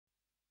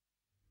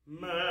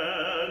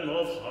Man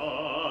of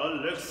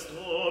Alex,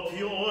 stop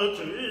your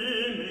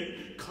dreaming.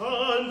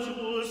 Can't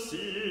you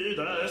see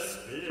the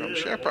spirit? From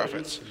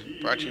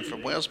ShareProphets, brought to you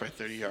from Wales by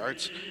 30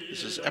 Yards,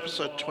 this is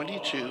episode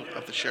 22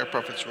 of the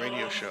ShareProphets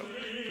Radio Show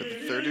for the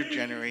 3rd of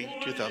January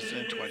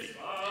 2020.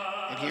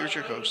 And here's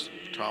your host,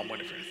 Tom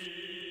Winnifrith.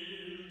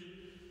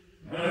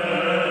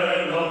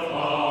 Man of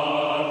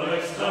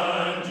Alex,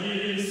 stand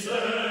ye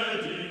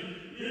steady.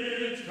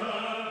 It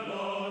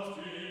cannot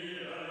be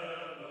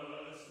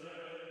ever steady.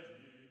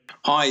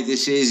 Hi,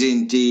 this is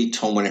indeed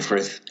Tom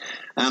Winnifrith,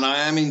 and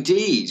I am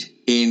indeed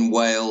in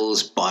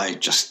Wales by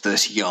just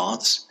 30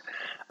 yards.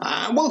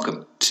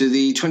 Welcome to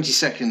the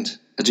 22nd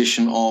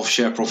edition of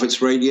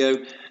ShareProphets Radio,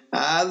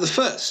 the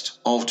first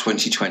of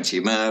 2020.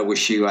 May I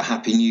wish you a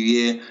happy new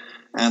year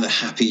and a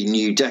happy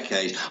new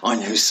decade. I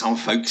know some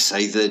folks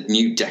say the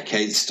new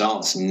decade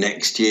starts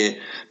next year.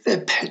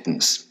 They're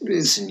pedants.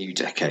 It's a new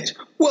decade.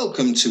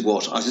 Welcome to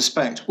what I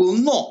suspect will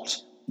not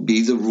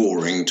be the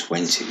roaring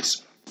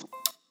 20s.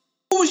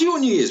 What was your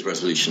New Year's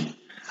resolution?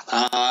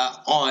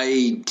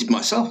 I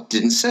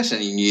didn't set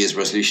any New Year's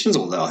resolutions,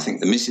 although I think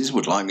the missus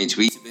would like me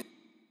to eat a bit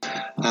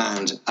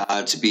and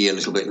to be a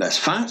little bit less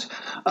fat.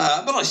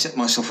 But I set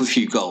myself a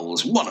few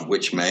goals, one of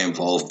which may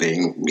involve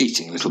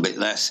eating a little bit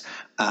less,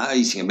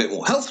 eating a bit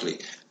more healthily,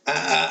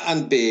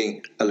 and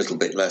being a little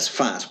bit less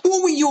fat. But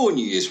what were your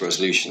New Year's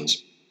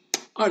resolutions?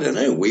 I don't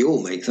know. We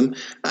all make them,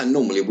 and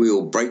normally we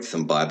all break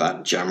them by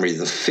about January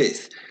the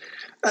 5th.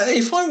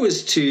 If I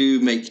was to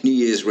make New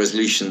Year's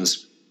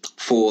resolutions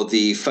for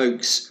the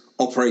folks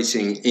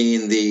operating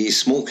in the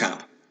small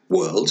cap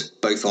world,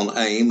 both on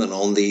AIM and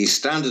on the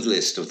standard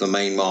list of the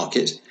main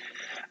market,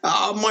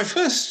 my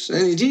first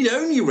and indeed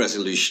only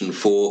resolution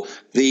for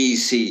the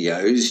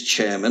CEOs,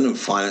 chairmen and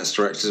finance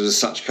directors of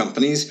such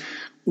companies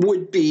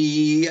would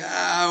be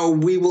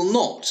we will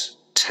not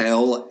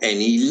tell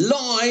any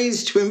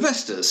lies to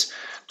investors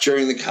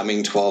during the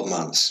coming 12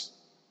 months.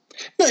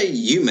 Now,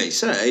 you may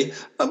say,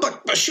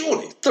 but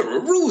surely there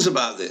are rules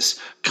about this.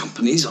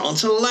 Companies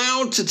aren't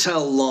allowed to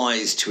tell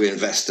lies to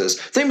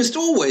investors. They must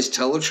always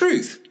tell the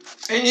truth.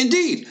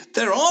 Indeed,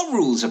 there are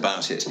rules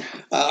about it.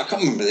 I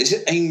can't remember, is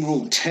it AIM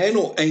Rule 10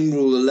 or AIM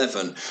Rule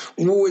 11,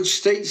 which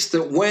states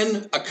that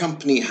when a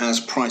company has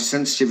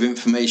price-sensitive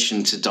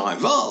information to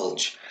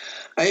divulge,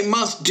 it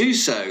must do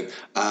so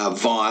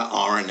via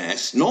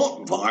RNS,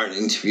 not via an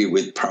interview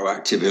with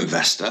proactive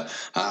investor,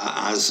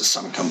 as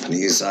some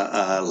companies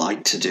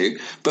like to do,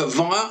 but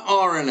via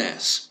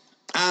RNS.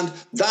 And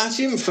that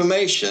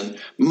information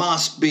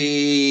must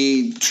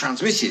be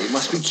transmitted, it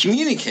must be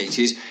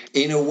communicated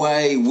in a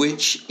way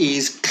which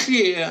is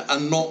clear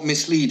and not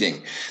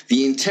misleading.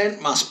 The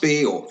intent must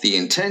be, or the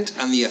intent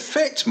and the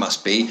effect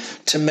must be,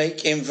 to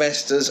make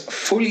investors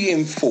fully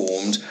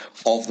informed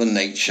of the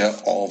nature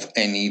of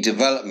any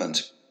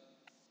development.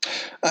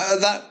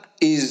 That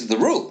is the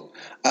rule,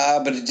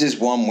 but it is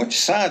one which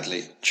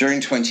sadly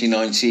during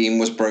 2019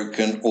 was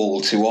broken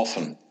all too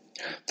often.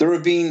 There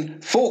have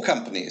been 4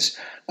 companies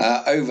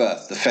over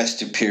the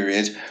festive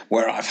period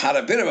where I've had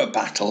a bit of a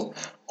battle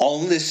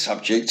on this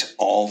subject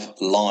of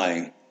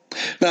lying.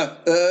 Now,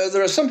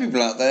 there are some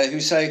people out there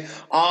who say,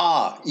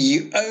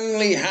 you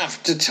only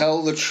have to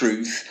tell the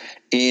truth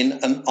in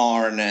an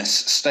RNS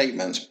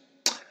statement.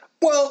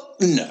 Well,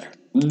 no.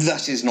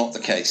 That is not the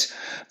case.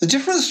 The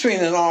difference between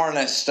an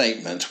RNS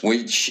statement,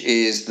 which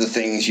is the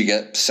things you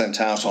get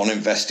sent out on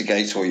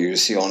Investigate or you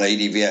see on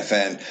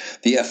ADVFN,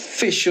 the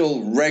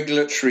official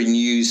regulatory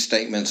news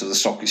statement of the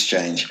stock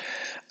exchange,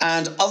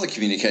 and other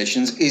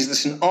communications, is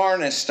that an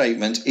RNS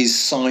statement is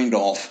signed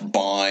off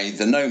by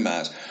the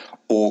Nomad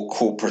or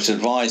corporate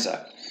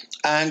advisor.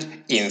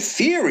 And in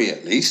theory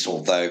at least,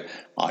 although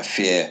I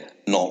fear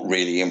not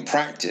really in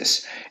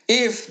practice,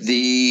 if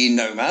the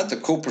Nomad, the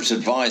corporate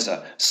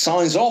advisor,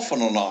 signs off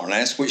on an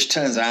RNS which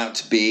turns out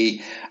to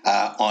be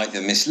either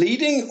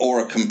misleading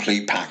or a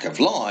complete pack of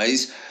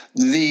lies,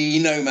 the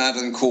Nomad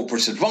and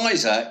corporate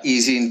advisor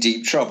is in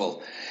deep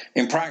trouble.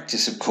 In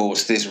practice, of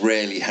course, this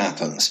rarely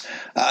happens.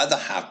 There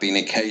have been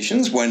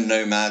occasions when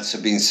Nomads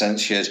have been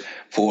censured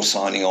for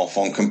signing off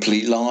on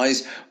complete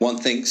lies. One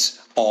thinks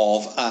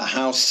of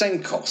how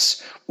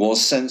Senkos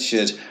was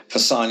censured for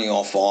signing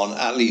off on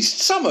at least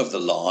some of the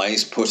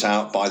lies put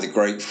out by the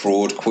great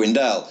fraud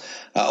Quindel,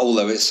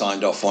 although it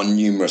signed off on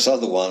numerous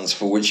other ones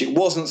for which it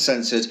wasn't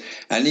censored,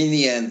 and in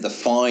the end the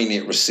fine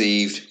it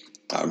received,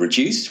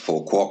 reduced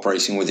for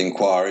cooperating with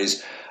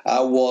inquiries,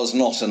 was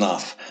not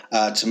enough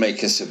to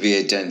make a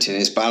severe dent in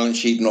his balance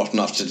sheet, not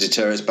enough to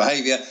deter his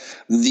behaviour.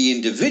 The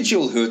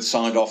individual who had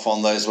signed off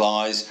on those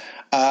lies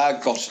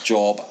got a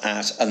job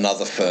at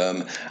another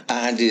firm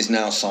and is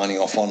now signing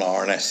off on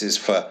RNSs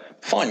for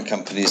fine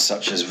companies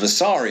such as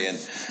Vasarian,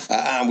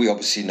 and we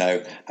obviously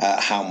know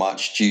how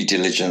much due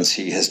diligence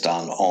he has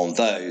done on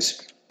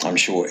those. I'm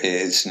sure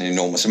it's an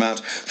enormous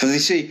amount. For you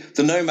see,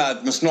 the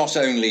Nomad must not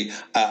only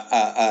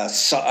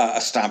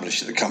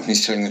establish that the company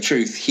is telling the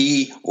truth,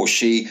 he or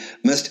she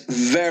must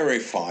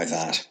verify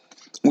that.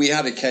 We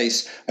had a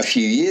case a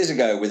few years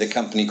ago with a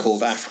company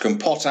called African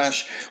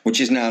Potash,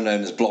 which is now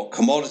known as Block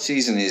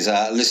Commodities and is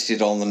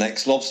listed on the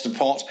next lobster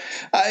pot.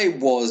 It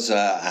was,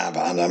 and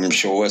I'm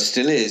sure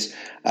still is,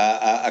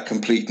 a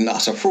complete and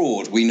utter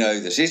fraud. We know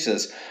that it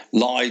has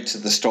lied to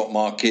the stock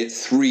market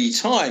 3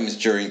 times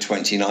during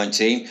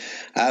 2019,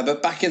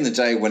 but back in the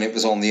day when it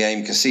was on the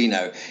AIM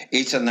casino,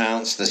 it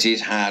announced that it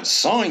had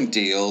signed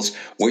deals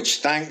which,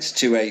 thanks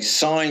to a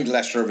signed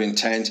letter of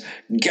intent,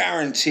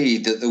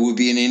 guaranteed that there would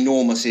be an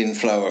enormous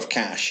inflow of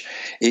cash.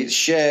 Its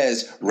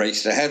shares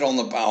raced ahead on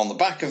the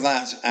back of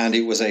that, and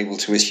it was able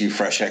to issue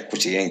fresh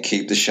equity and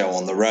keep the show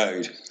on the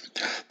road.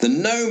 The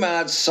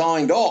Nomads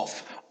signed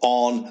off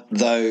on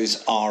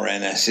those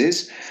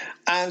RNSs,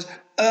 and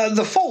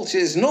the fault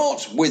is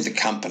not with the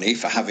company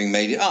for having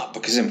made it up,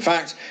 because in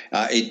fact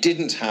it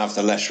didn't have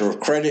the letter of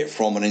credit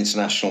from an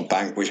international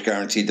bank which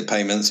guaranteed the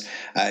payments.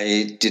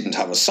 It didn't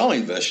have a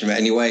signed version of it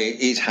anyway.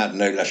 It had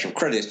no letter of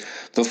credit.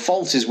 The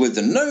fault is with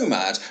the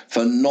Nomad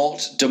for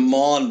not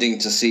demanding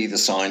to see the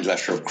signed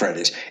letter of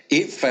credit.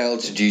 It failed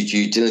to do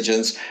due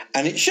diligence,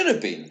 and it should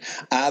have been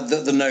that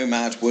the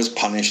Nomad was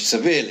punished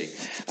severely.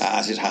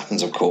 As it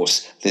happens, of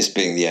course, this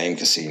being the AIM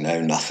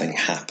casino, nothing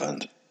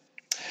happened.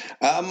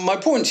 My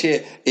point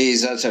here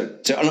is an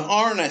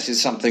RNS is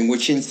something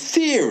which in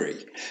theory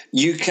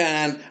you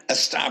can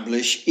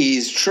establish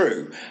is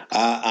true,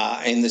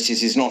 in that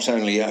it is not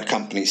only a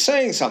company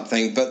saying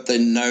something, but the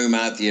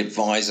Nomad, the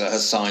advisor,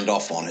 has signed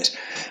off on it.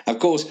 Of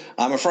course,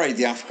 I'm afraid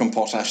the African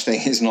Potash thing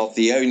is not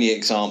the only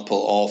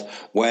example of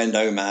where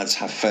Nomads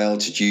have failed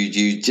to do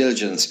due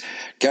diligence.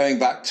 Going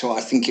back to,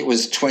 I think it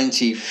was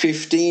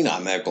 2015, I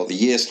may have got the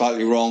year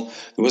slightly wrong,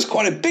 there was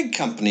quite a big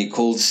company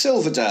called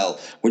Silverdale,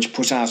 which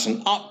put out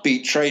an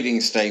upbeat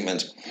trading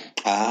statement.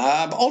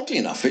 Oddly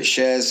enough, its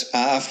shares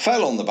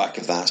fell on the back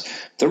of that.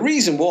 The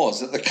reason was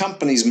that the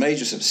company's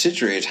major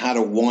subsidiary had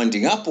a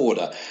winding up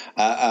order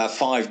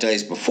 5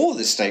 days before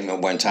this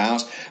statement went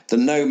out. The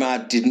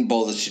Nomad didn't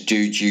bother to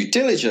do due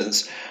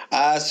diligence,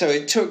 so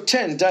it took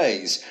 10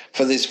 days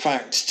for this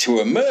fact to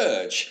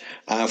emerge,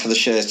 for the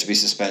shares to be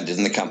suspended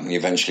and the company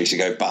eventually to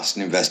go bust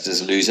and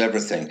investors lose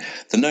everything.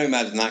 The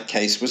Nomad in that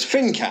case was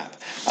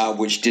FinCap,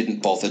 which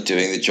didn't bother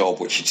doing the job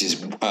which it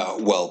is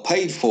well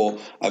paid for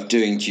of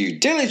doing due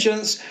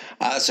diligence.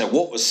 So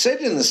what was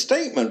said in the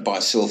statement by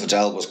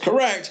Silverdale was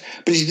correct,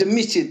 but it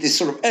admitted this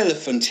sort of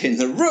elephant in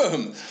the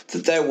room,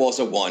 that there was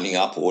a winding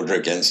up order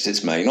against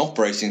its main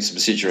operating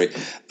subsidiary.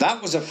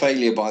 That was a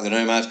failure by the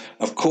Nomad.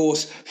 Of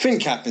course,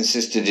 FinCap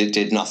insisted it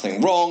did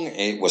nothing wrong,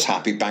 it was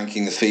happy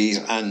banking the fees,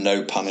 and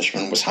no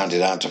punishment was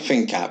handed out to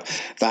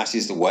FinCap. That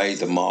is the way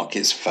the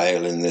markets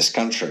fail in this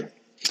country.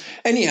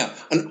 Anyhow,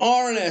 an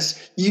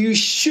RNS, you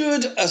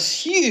should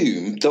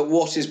assume that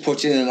what is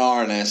put in an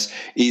RNS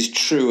is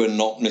true and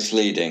not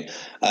misleading.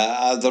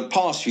 The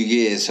past few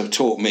years have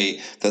taught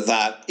me that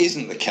that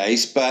isn't the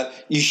case, but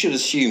you should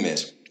assume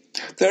it.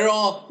 There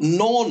are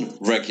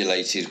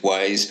non-regulated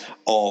ways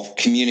of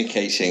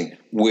communicating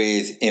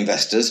with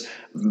investors.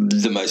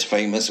 The most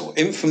famous or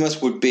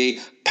infamous would be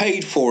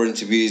paid-for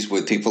interviews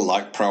with people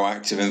like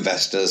Proactive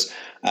Investors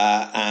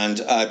and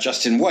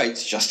Justin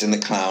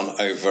the Clown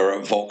over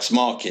at Vox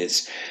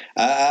Markets.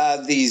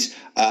 These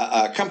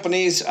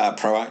companies,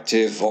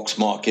 Proactive, Vox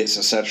Markets,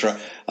 etc.,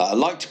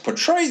 like to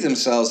portray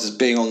themselves as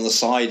being on the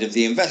side of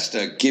the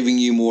investor, giving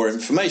you more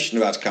information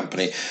about a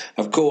company.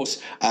 Of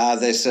course,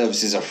 their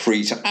services are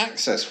free to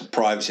access for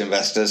private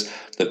investors.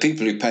 The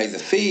people who pay the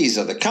fees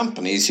are the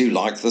companies who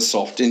like the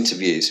soft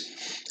interviews.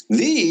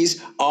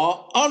 These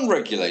are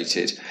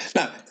unregulated.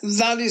 Now,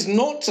 that is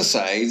not to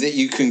say that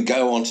you can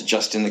go on to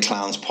Justin the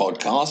Clown's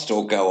podcast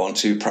or go on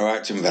to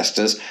Proactive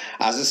Investors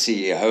as a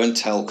CEO and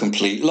tell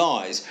complete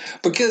lies,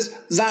 because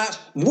that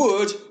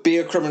would be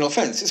a criminal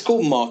offence. It's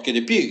called market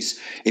abuse.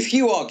 If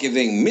you are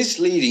giving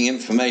misleading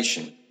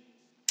information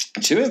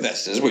to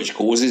investors, which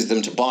causes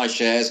them to buy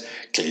shares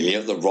clearly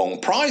at the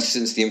wrong price,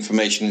 since the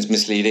information is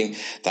misleading,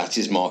 that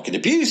is market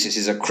abuse. It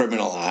is a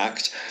criminal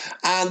act,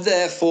 and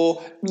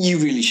therefore you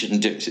really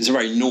shouldn't do it. It's a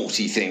very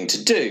naughty thing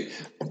to do.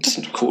 It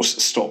doesn't, of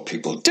course, stop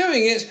people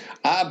doing it,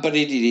 but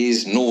it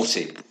is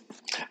naughty.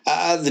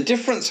 The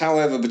difference,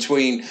 however,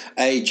 between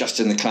a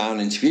Justin the Clown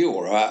interview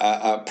or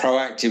a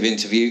Proactive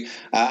interview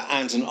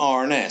and an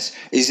RNS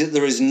is that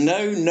there is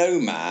no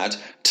Nomad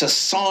to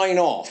sign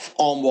off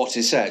on what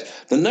is said.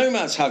 The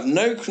Nomads have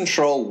no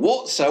control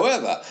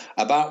whatsoever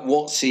about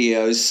what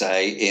CEOs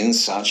say in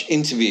such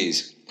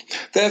interviews.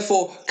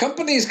 Therefore,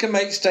 companies can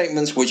make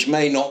statements which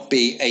may not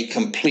be a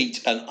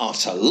complete and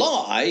utter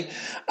lie,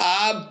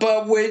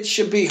 but which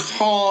should be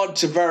hard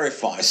to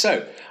verify.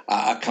 So,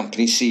 a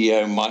company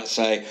CEO might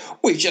say,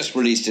 we've just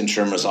released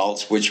interim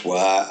results, which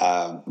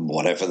were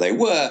whatever they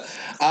were.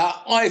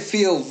 I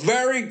feel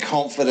very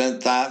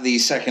confident that the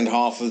second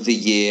half of the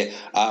year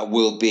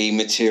will be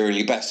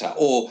materially better.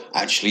 Or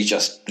actually,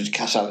 just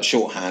cut out the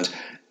shorthand,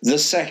 the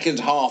second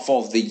half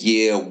of the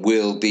year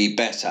will be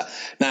better.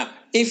 Now,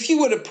 if you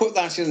were to put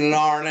that in an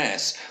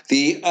RNS,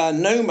 the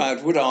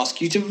Nomad would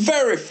ask you to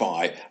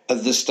verify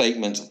the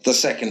statement, the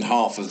second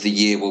half of the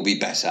year will be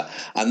better.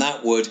 And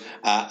that would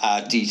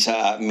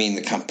mean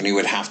the company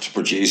would have to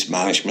produce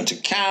management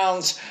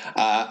accounts,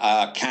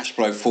 cash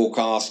flow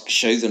forecast,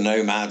 show the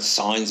Nomad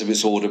signs of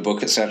its order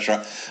book,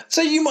 etc.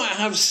 So you might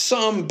have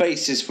some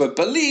basis for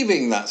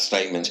believing that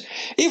statement.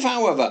 If,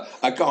 however,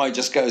 a guy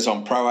just goes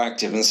on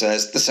proactive and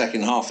says the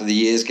second half of the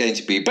year is going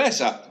to be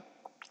better,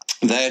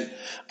 then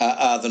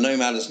the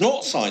Nomad has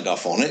not signed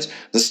off on it,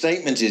 the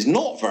statement is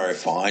not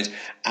verified,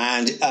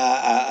 and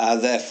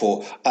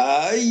therefore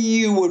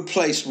you would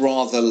place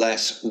rather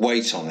less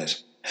weight on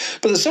it.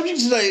 But the subject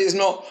today is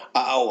not,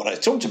 what I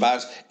talked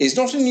about, is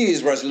not a New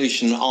Year's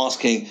resolution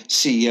asking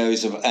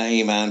CEOs of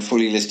AIM and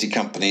fully listed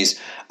companies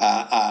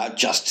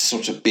just to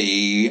sort of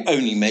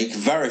only make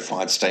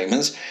verified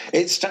statements.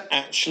 It's to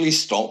actually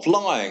stop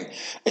lying.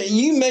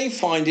 You may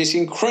find it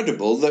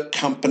incredible that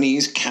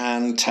companies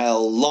can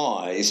tell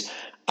lies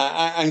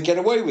and get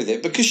away with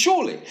it, because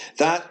surely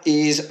that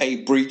is a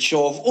breach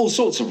of all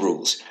sorts of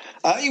rules.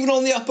 Even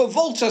on the Upper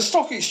Volta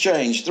Stock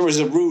Exchange, there is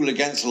a rule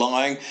against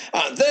lying.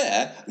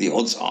 There, the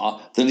odds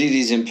are that it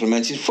is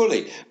implemented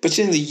fully. But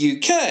in the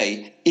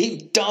UK,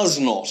 it does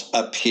not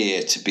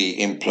appear to be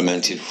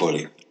implemented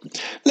fully.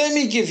 Let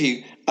me give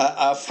you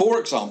 4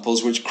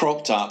 examples which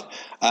cropped up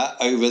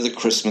over the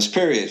Christmas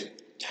period.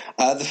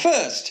 The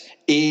first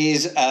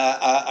is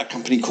a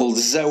company called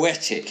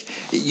Zoetic.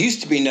 It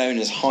used to be known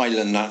as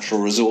Highland Natural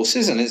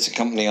Resources, and it's a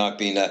company I've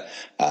been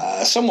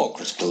somewhat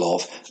critical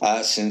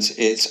of since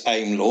its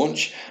AIM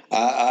launch,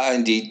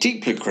 indeed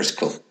deeply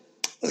critical.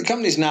 The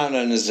company is now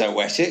known as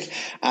Zoetic,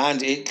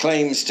 and it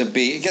claims to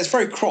be, it gets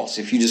very cross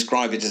if you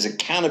describe it as a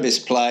cannabis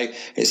play.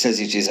 It says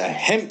it is a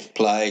hemp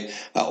play,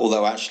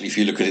 although actually if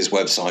you look at its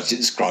website, it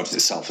describes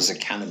itself as a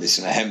cannabis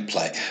and a hemp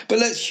play. But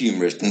let's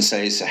humour it and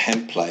say it's a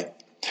hemp play.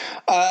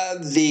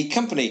 The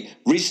company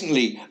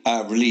recently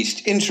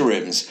released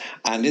interims,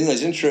 and in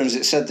those interims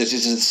it said that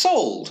it had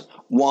sold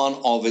one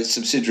of its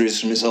subsidiaries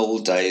from its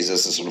old days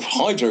as a sort of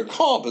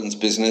hydrocarbons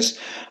business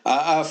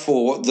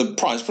for the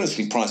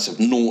princely price of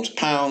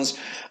 £0,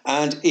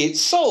 and it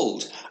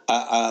sold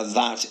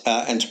that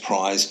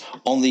enterprise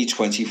on the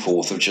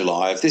 24th of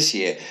July of this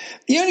year.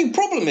 The only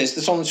problem is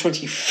that on the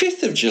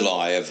 25th of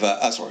July of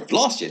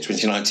last year,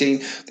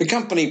 2019, the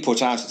company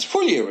put out its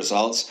full year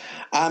results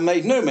and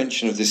made no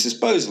mention of this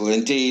disposal.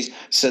 Indeed,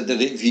 said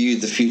that it viewed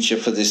the future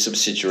for this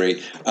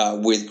subsidiary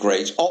with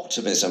great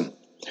optimism.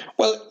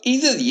 Well,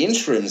 either the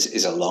interims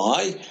is a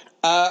lie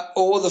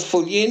or the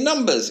full year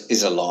numbers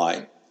is a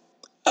lie.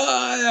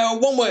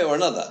 One way or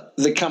another,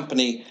 the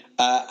company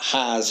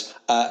has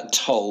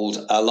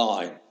told a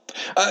lie.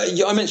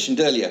 I mentioned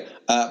earlier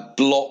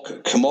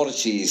Block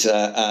Commodities,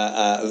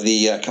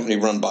 the company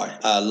run by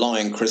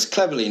Lion Chris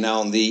Cleverly,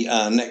 now on the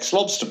Next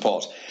Lobster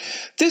Pot.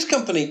 This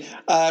company,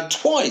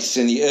 twice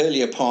in the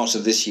earlier part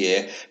of this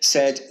year,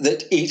 said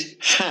that it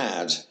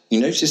had, you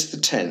notice the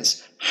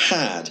tense,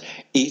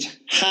 it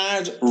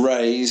had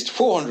raised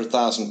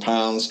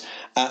 £400,000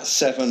 at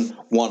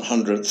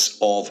 7/100ths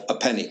of a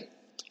penny.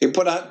 It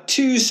put out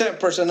 2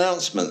 separate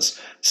announcements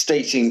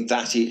stating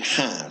that it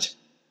had.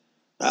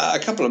 A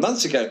couple of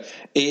months ago,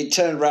 it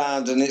turned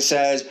around and it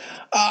said,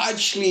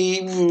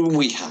 actually,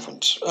 we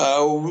haven't.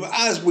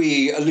 As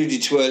we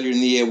alluded to earlier in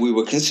the year, we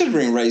were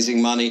considering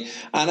raising money,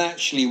 and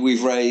actually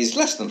we've raised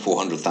less than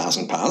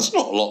 £400,000,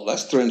 not a lot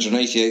less,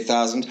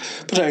 388,000,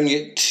 but only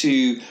at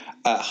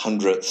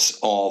 2/100ths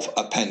of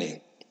a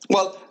penny.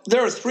 Well,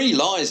 there are 3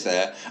 lies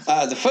there.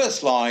 The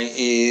first lie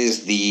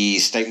is the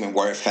statement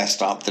where it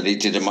fessed up that it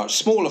did a much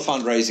smaller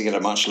fundraising at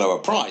a much lower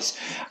price,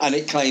 and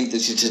it claimed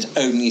that it had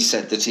only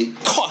said that it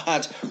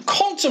had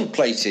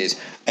contemplated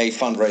a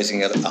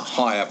fundraising at a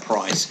higher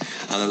price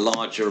and a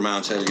larger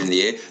amount earlier in the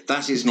year.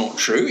 That is not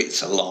true.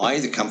 It's a lie.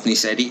 The company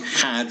said it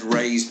had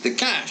raised the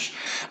cash.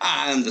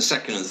 And the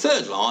second and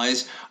third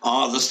lies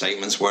are the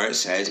statements where it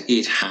said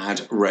it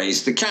had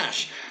raised the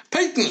cash.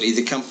 Patently,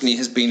 the company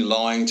has been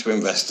lying to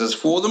investors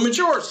for the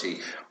majority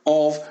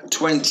of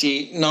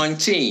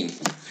 2019.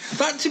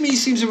 That to me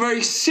seems a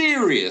very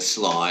serious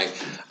lie,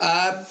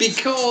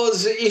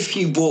 because if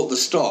you bought the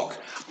stock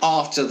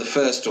after the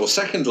first or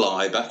second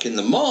lie back in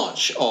the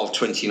March of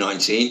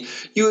 2019,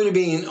 you would have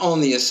been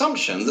on the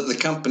assumption that the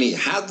company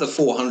had the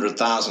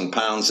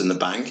 £400,000 in the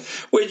bank,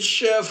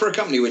 which for a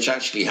company which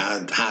actually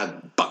had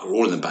bugger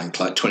all in the bank,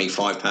 like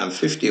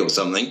 £25.50 or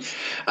something,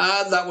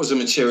 that was a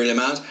material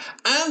amount,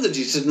 and that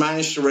it had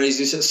managed to raise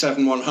it at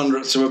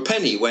 7/100ths of a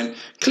penny, when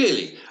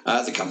clearly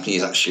the company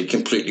is actually a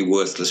completely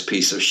worthless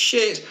piece of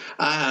shit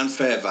and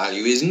fair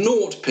value is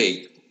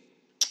 0p.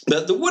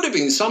 But there would have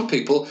been some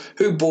people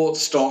who bought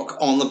stock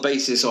on the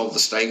basis of the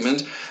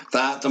statement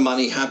that the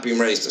money had been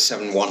raised at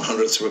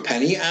 7/100ths of a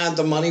penny and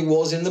the money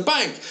was in the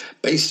bank,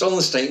 based on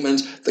the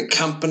statement the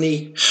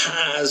company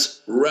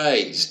has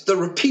raised, the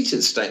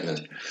repeated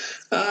statement.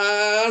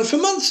 And for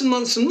months and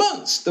months and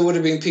months, there would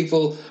have been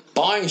people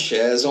buying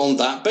shares on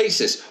that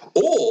basis,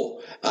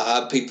 or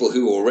people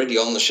who were already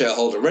on the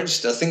shareholder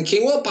register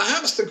thinking, well,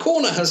 perhaps the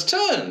corner has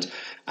turned.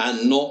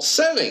 and not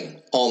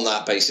selling on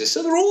that basis.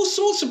 So there are all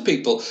sorts of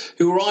people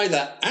who are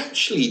either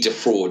actually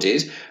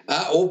defrauded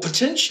or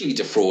potentially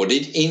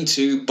defrauded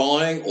into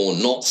buying or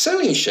not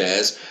selling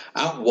shares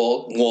at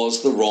what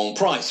was the wrong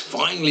price.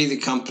 Finally, the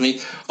company,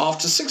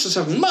 after 6 or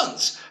 7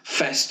 months,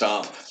 fessed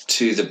up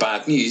to the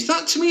bad news.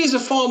 That, to me, is a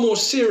far more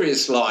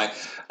serious lie.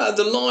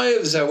 The lie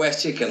of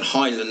Zoetic and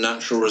Highland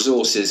Natural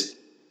Resources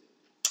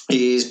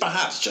is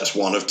perhaps just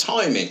one of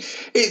timing.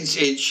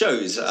 It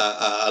shows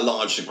a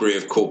large degree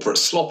of corporate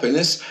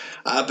sloppiness,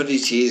 but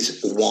it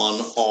is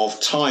one of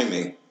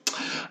timing.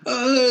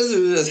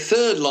 The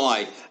third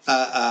lie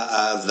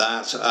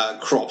that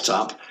cropped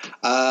up,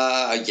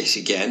 yet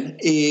again,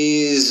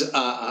 is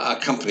a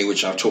company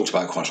which I've talked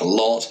about quite a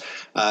lot,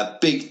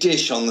 Big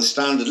Dish on the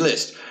standard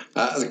list.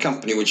 The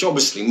company which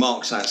obviously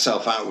marks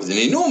itself out with an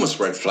enormous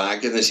red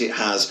flag in that it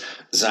has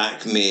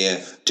Zach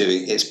Meir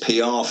doing its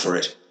PR for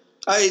it.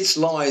 Its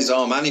lies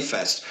are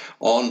manifest.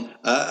 On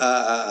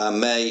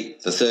May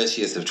the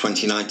 30th of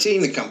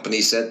 2019, the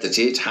company said that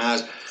it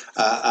had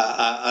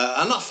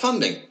enough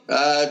funding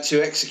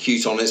to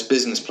execute on its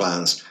business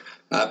plans.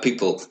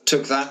 People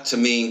took that to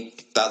mean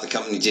that the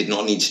company did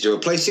not need to do a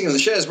placing, and the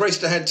shares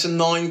raced ahead to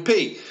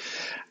 9p.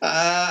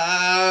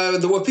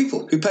 There were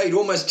people who paid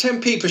almost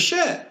 10p per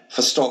share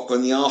for stock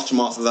in the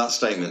aftermath of that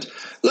statement.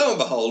 Lo and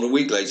behold, a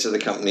week later, the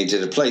company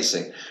did a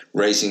placing,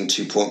 raising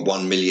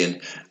 2.1 million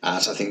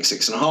at, I think,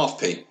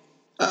 6.5p.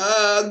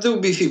 There will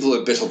be people who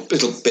are a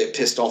little bit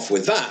pissed off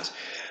with that.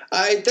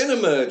 It then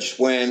emerged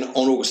when,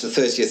 on August the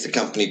 30th, the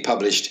company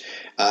published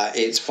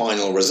its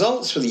final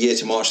results for the year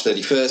to March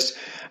 31st,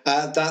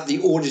 that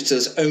the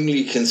auditors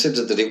only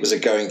considered that it was a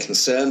going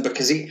concern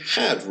because it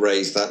had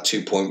raised that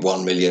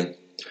 2.1 million.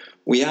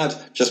 We had,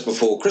 just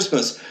before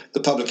Christmas, the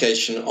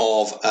publication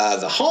of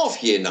the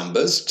half-year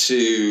numbers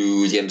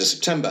to the end of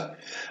September,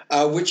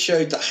 which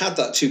showed that had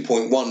that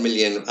 2.1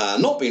 million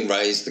not been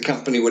raised, the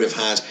company would have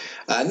had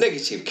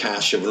negative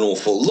cash of an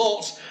awful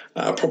lot,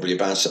 probably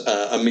about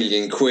 £1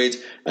 million,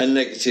 and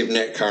negative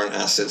net current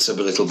assets of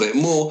a little bit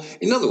more.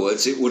 In other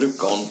words, it would have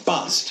gone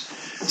bust.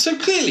 So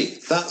clearly,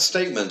 that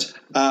statement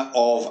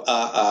of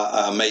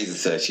May the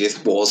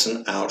 30th was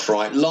an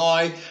outright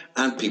lie,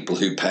 and people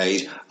who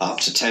paid up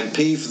to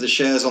 10p for the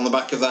shares on the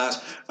back of that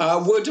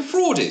were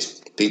defrauded.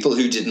 People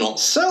who did not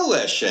sell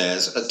their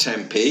shares at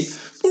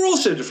 10p were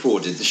also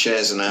defrauded. The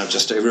shares are now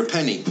just over a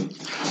penny.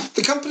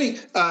 The company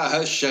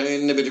has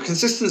shown a bit of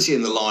consistency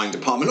in the lying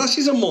department. That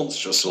is a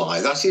monstrous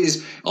lie. That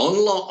is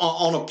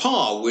on a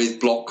par with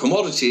block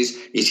commodities.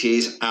 It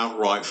is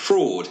outright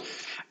fraud.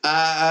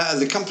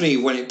 The company,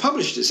 when it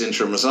published its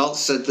interim results,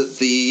 said that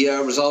the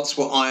results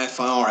were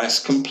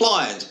IFRS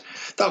compliant.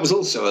 That was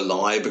also a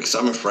lie because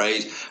I'm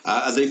afraid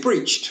they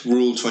breached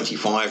Rule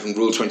 25 and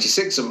Rule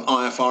 26 of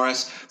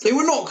IFRS. They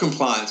were not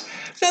compliant.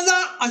 Now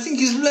that, I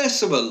think, is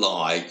less of a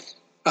lie.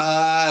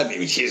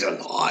 It is a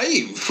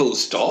lie, full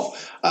stop,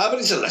 but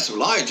it's a less of a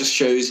lie. It just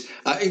shows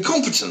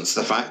incompetence,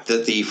 the fact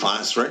that the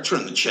finance director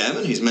and the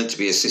chairman, who's meant to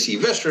be a city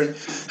veteran,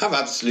 have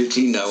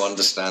absolutely no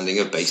understanding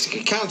of basic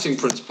accounting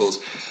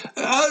principles.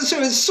 So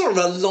it's sort of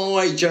a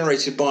lie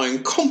generated by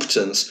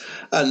incompetence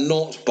and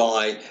not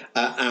by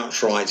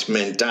outright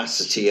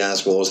mendacity,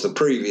 as was the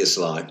previous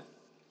lie.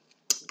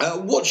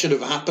 What should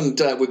have happened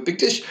with Big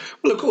Dish?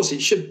 Well, of course,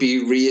 it should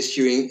be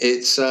reissuing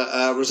its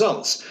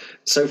results.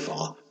 So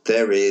far,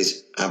 there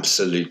is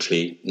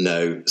absolutely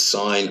no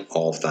sign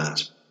of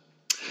that.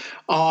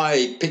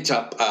 I picked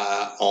up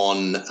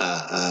on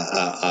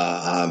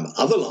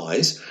other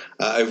lies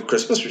over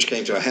Christmas, which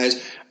came to a head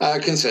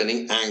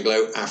concerning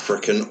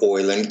Anglo-African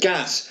Oil and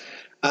Gas.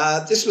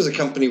 This was a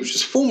company which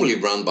was formerly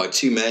run by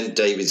two men,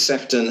 David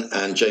Sefton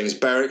and James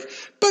Berwick,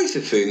 both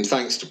of whom,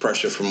 thanks to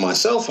pressure from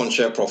myself on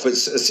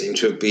ShareProphets, seem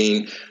to have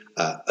been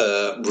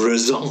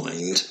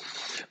resigned.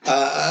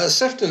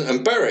 Sefton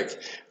and Berwick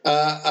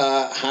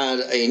had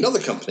another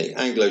company,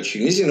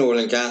 Anglo-Tunisian Oil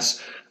and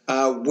Gas,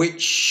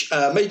 which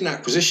made an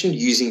acquisition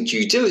using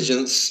due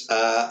diligence,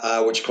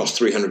 which cost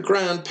 300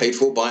 grand, paid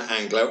for by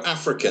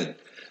Anglo-African.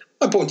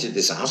 I pointed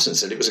this out and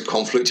said it was a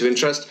conflict of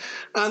interest,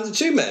 and the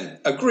two men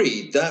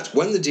agreed that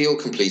when the deal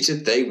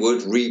completed, they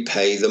would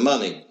repay the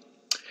money.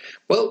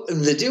 Well,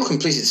 the deal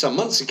completed some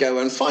months ago,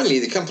 and finally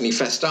the company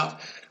fessed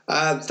up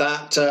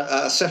that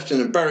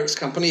Sefton and Berwick's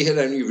company had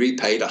only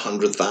repaid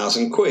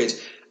 100,000 quid,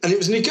 and it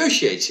was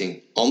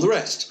negotiating on the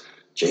rest.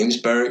 James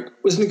Berwick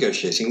was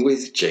negotiating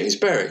with James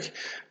Berwick.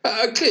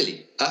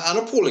 Clearly, an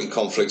appalling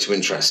conflict of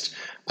interest.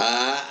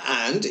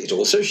 And it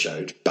also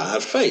showed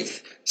bad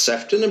faith.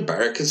 Sefton and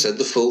Berwick had said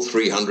the full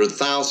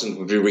 300,000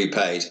 would be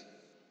repaid.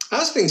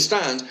 As things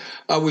stand,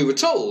 we were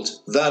told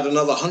that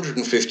another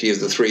 150 of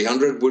the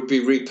 300 would be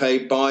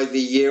repaid by the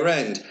year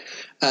end.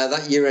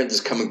 That year end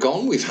has come and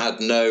gone. We've had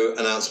no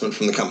announcement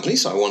from the company,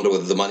 so I wonder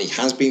whether the money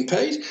has been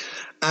paid.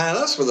 And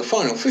as for the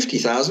final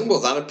 50,000, well,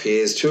 that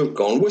appears to have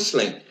gone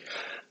whistling.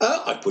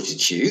 I put it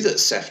to you that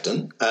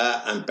Sefton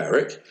and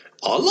Berwick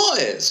are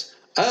liars.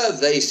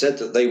 They said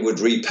that they would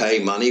repay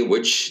money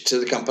to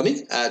the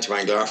company, to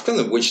Anglo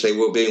African, which they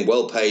were being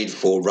well paid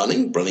for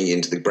running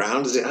into the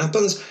ground as it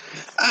happens.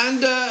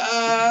 And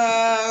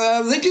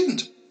they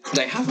didn't.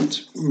 They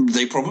haven't.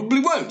 They probably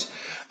won't.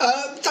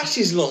 That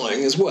is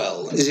lying as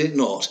well, is it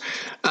not?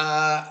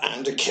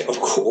 And of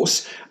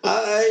course,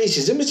 it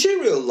is a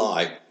material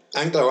lie.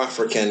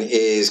 Anglo-African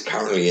is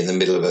currently in the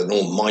middle of an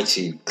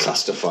almighty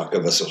clusterfuck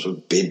of a sort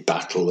of bid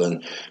battle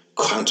and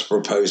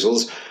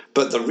counter-proposals.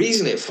 But the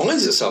reason it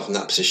finds itself in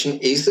that position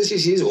is that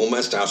it is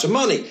almost out of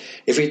money.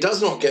 If it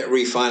does not get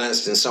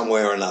refinanced in some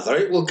way or another,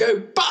 it will go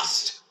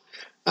bust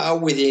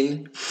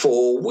within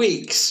 4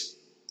 weeks.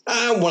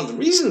 And one of the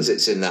reasons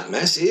it's in that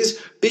mess is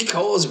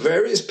because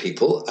various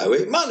people owe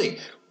it money,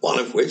 one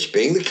of which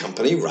being the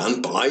company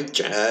run by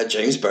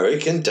James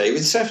Berwick and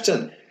David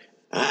Sefton.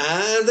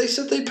 And they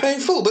said they'd pay in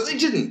full, but they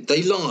didn't.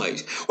 They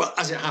lied. Well,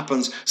 as it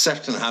happens,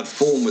 Sefton had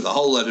form with a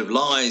whole load of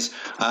lies.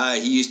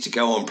 He used to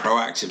go on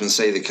Proactive and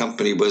say the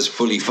company was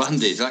fully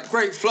funded. That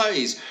great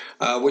phrase,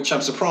 which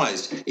I'm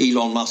surprised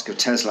Elon Musk of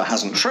Tesla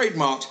hasn't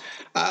trademarked,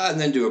 and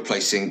then do a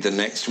placing the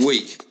next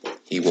week.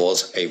 He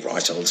was a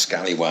right old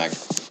scallywag.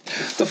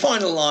 The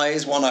final lie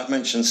is one I've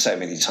mentioned so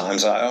many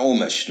times, I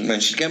almost shouldn't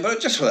mention it again,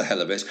 but just for the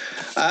hell of it.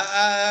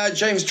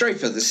 James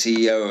Draper, the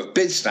CEO of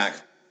Bidstack,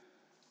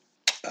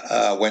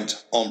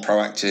 went on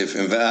Proactive.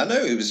 No,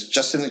 it was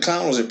just in the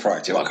cloud, or was it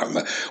Proactive? I can't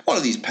remember. One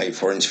of these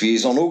paid-for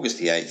interviews on August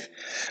the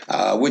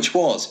 8th, which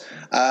was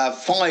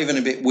 5 and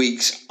a bit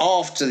weeks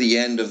after the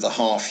end of the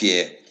half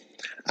year.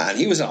 And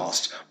he was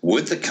asked,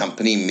 would the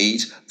company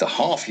meet the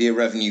half-year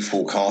revenue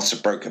forecasts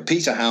of broker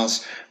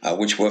Peterhouse,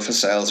 which were for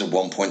sales of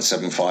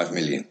 1.75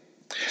 million?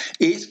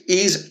 It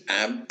is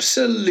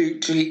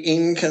absolutely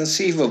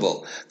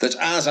inconceivable that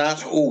as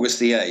at August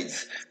the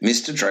 8th,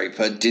 Mr.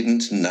 Draper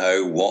didn't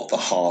know what the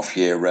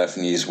half-year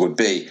revenues would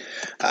be.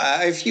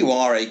 If you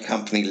are a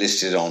company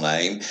listed on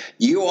AIM,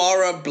 you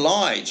are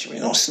obliged, I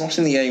mean, it's not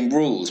in the AIM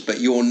rules, but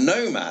your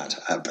nomad,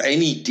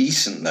 any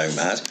decent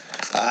nomad,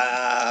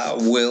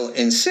 will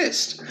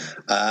insist.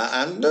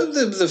 And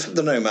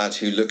the nomad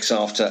who looks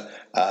after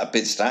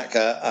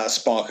Bidstack,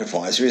 Spark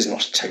Advisor, is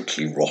not a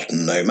totally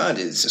rotten nomad.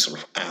 It's a sort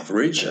of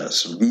average,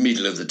 sort of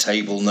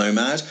middle-of-the-table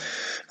nomad.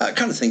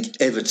 Kind of think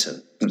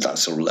Everton, that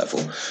sort of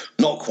level.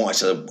 Not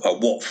quite a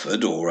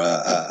Watford or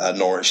a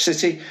Norwich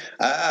City,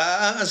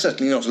 and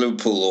certainly not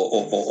Liverpool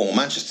or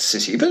Manchester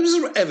City, but it was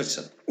sort of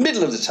Everton,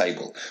 middle of the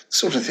table,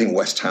 sort of thing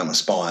West Ham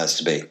aspires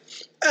to be.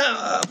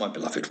 My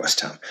beloved West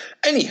Ham.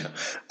 Anyhow,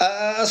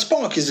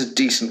 Spark is a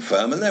decent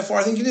firm, and therefore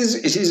I think it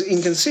is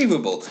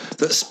inconceivable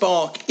that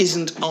Spark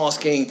isn't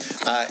asking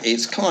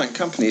its client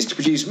companies to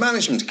produce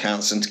management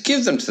accounts and to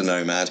give them to the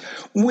nomad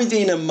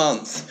within a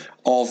month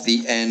of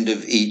the end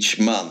of each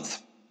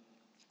month.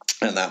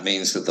 And that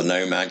means that the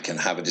nomad can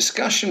have a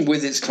discussion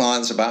with its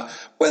clients about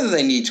whether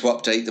they need to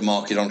update the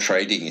market on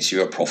trading,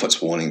 issue a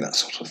profits warning, that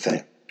sort of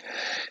thing.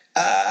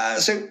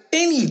 So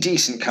any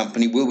decent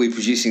company will be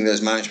producing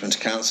those management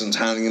accounts and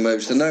handing them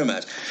over to the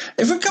nomad.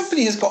 If a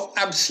company has got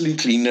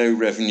absolutely no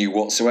revenue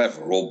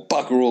whatsoever, or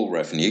bugger all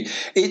revenue,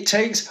 it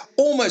takes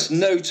almost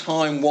no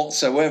time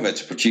whatsoever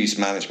to produce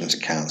management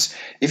accounts.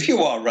 If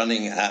you are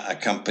running a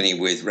company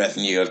with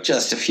revenue of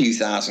just a few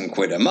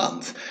 £1,000 a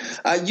month,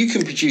 you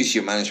can produce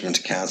your management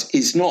accounts.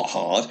 It's not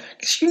hard,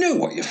 because you know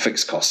what your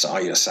fixed costs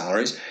are, your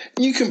salaries.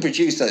 You can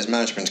produce those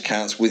management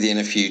accounts within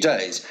a few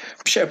days.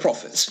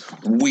 ShareProphets,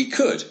 we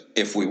could,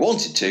 if we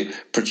wanted to,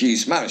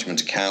 produce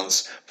management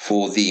accounts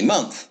for the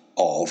month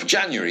of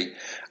January.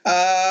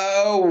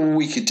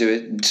 We could do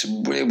it,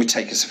 it would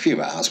take us a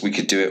few hours, we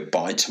could do it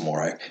by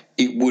tomorrow.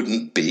 It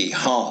wouldn't be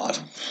hard.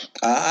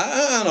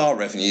 And our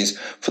revenues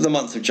for the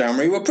month of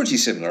January were pretty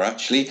similar,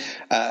 actually,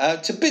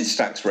 to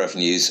Bidstack's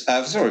revenues.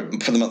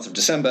 For the month of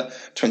December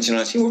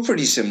 2019 were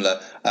pretty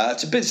similar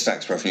to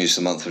Bidstack's revenues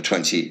for the month of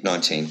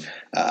 2019.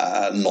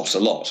 Not a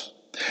lot.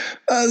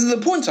 The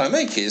point I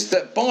make is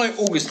that by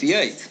August the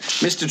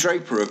 8th, Mr.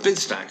 Draper of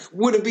Bidstack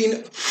would have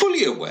been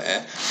fully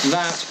aware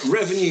that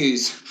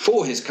revenues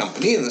for his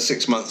company in the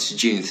 6 months to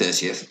June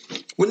 30th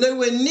were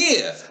nowhere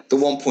near the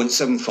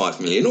 1.75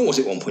 million, or was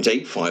it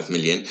 1.85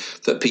 million,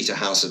 that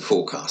Peterhouse had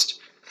forecast.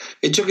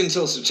 It took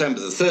until September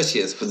the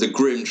 30th for the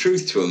grim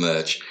truth to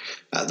emerge.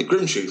 The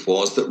grim truth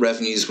was that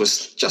revenues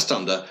was just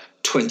under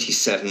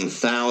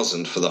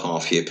 27,000 for the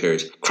half-year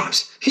period.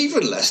 Christ,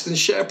 even less than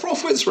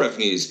ShareProphets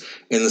revenues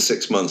in the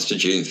 6 months to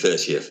June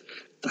 30th.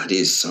 That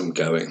is some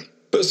going.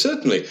 But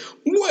certainly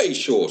way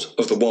short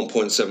of the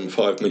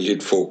 1.75 million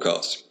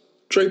forecast.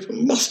 Draper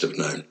must have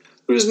known.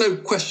 There is no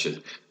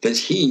question that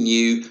he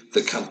knew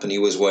the company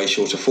was way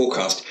short of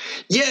forecast.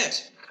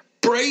 Yet,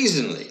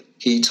 brazenly,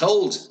 he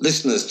told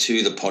listeners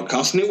to the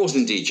podcast, and it was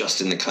indeed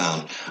just in the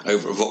clown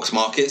over at Vox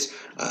Markets,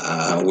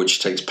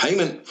 which takes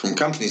payment from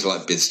companies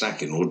like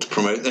Bidstack in order to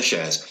promote their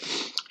shares.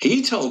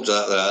 He told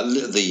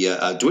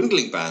the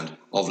dwindling band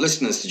of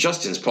listeners to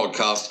Justin's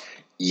podcast,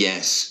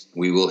 yes,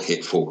 we will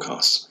hit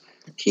forecasts.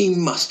 He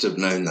must have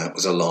known that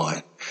was a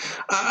lie.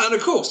 And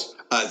of course,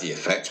 the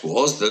effect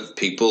was that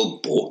people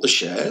bought the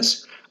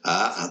shares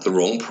at the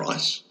wrong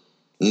price.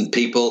 And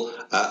people,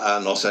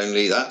 not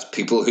only that,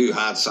 people who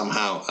had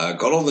somehow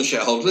got on the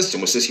shareholder list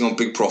and were sitting on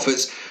big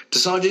profits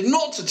decided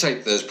not to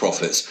take those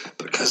profits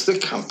because the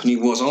company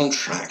was on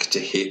track to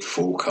hit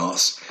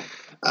forecasts.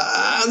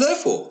 And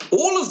therefore,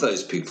 all of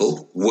those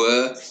people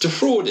were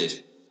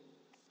defrauded.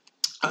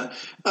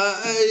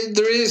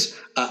 There is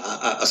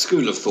a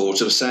school of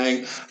thought of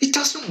saying it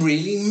doesn't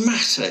really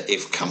matter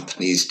if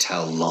companies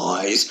tell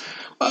lies.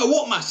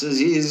 What matters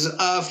is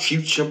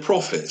future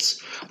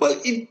profits. Well,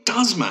 it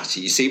does matter,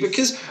 you see,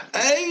 because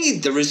A,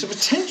 there is a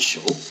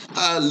potential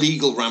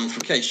legal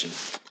ramification.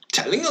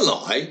 Telling a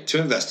lie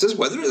to investors,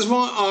 whether it's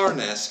via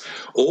RNS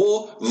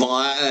or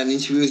via an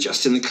interview with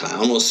Justin the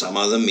Clown or some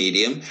other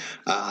medium.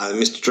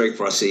 Mr.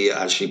 Draper, I see,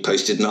 actually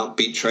posted an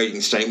upbeat trading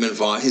statement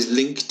via his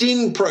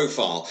LinkedIn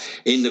profile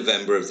in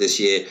November of this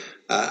year,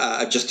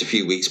 just a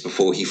few weeks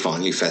before he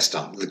finally fessed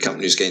up the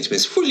company was going to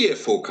miss full year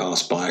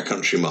forecast by a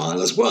country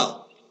mile as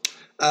well.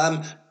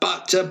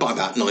 But by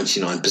about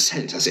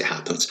 99% as it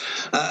happens,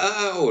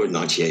 or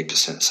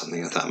 98%,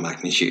 something of that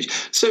magnitude.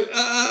 So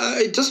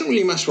it doesn't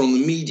really matter on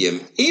the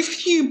medium.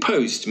 If you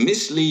post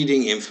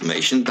misleading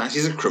information, that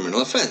is a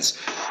criminal offence.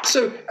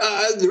 So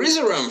there is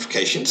a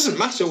ramification. It doesn't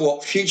matter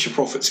what future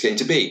profit's going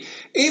to be.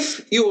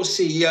 If your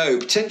CEO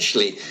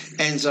potentially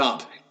ends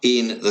up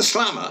in the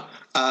slammer,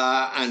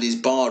 and is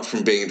barred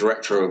from being a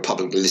director of a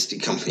publicly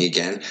listed company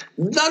again,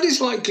 that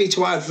is likely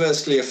to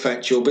adversely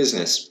affect your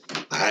business.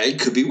 It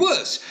could be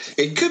worse.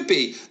 It could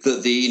be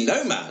that the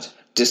nomad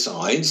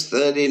decides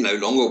that it no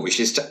longer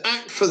wishes to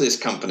act for this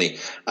company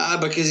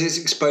because it's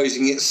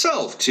exposing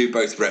itself to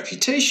both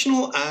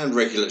reputational and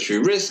regulatory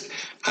risk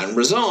and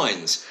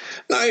resigns.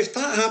 Now, if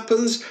that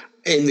happens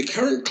in the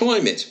current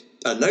climate,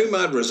 a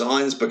nomad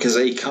resigns because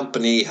a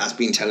company has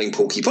been telling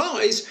porky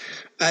pies,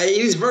 it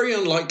is very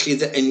unlikely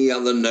that any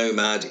other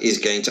nomad is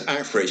going to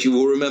act for it. You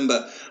will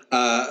remember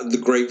the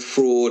great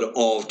fraud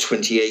of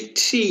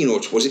 2018, or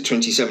was it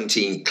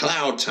 2017?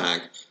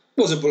 CloudTag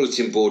was a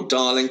bulletin board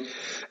darling.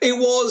 It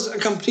was a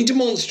company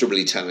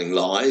demonstrably telling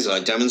lies. I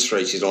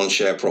demonstrated on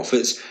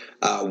ShareProphets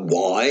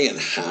why and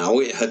how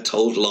it had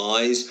told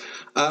lies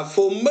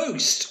for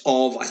most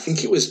of, I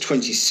think it was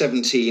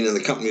 2017, and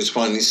the company was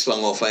finally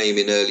slung off AIM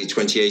in early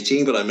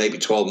 2018, but I may be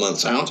 12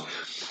 months out.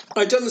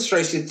 I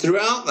demonstrated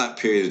throughout that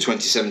period of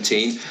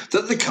 2017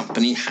 that the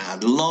company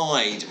had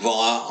lied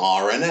via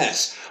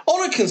RNS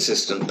on a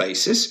consistent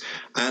basis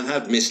and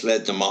had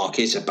misled the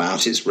market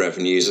about its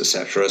revenues,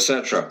 etc.,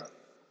 etc.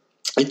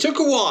 It took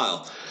a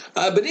while,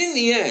 but in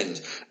the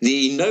end,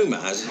 the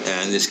nomad,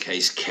 in this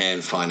case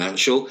Cairn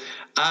Financial,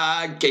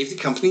 gave the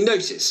company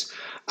notice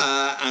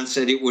and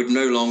said it would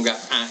no longer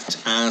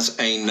act as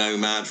a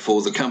nomad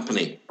for the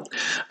company.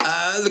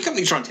 The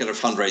company tried to get a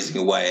fundraising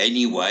away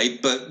anyway,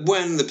 but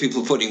when the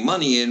people putting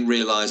money in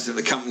realised that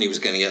the company was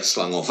going to get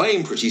slung off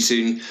AIM pretty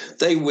soon,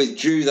 they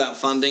withdrew that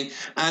funding,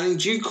 and in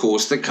due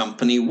course the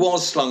company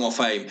was slung off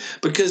AIM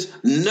because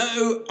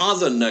no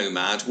other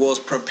nomad was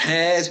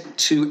prepared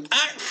to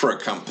act for a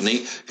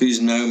company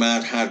whose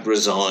nomad had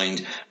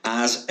resigned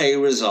as a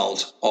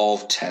result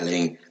of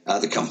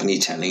the company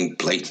telling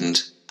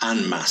blatant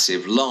and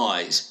massive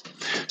lies.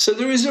 So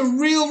there is a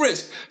real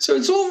risk. So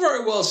it's all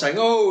very well saying,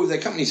 oh, the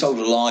company told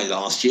a lie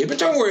last year, but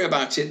don't worry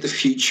about it, the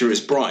future is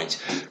bright.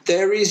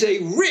 There is a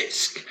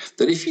risk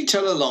that if you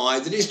tell a lie,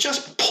 that it's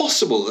just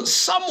possible that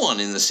someone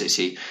in the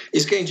city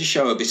is going to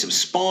show a bit of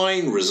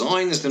spine,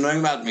 resign as the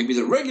nomad, maybe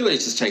the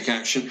regulators take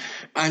action,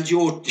 and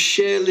your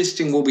share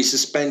listing will be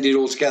suspended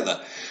altogether.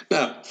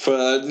 Now, for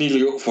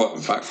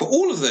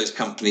all of those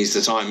companies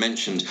that I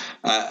mentioned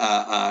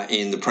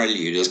in the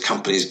prelude as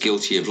companies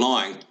guilty of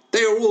lying,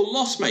 they are all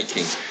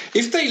loss-making.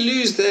 If they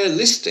lose their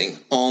listing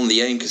on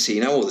the AIM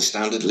Casino or the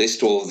Standard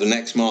List or the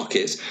next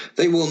markets,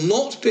 they will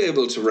not be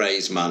able to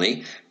raise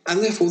money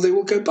and therefore they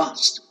will go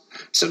bust.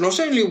 So not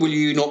only will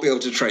you not be able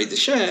to trade the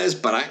shares,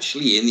 but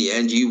actually in the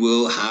end you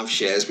will have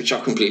shares which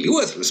are completely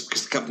worthless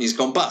because the company's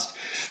gone bust.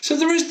 So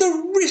there is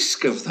the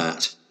risk of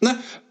that. Now,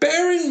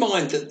 bear in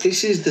mind that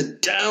this is the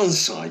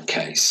downside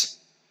case.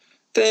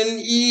 Then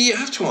you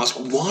have to ask,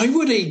 why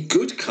would a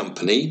good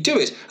company do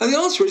it? And the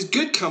answer is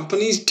good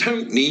companies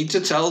don't need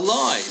to tell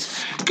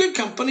lies. Good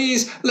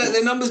companies let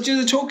their numbers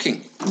do the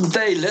talking.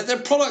 They let their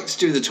products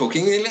do the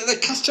talking. They let their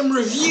customer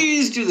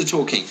reviews do the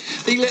talking.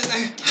 They let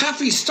their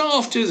happy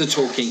staff do the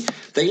talking.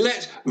 They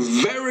let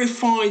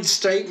verified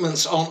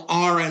statements on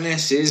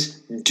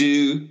RNSs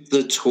do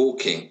the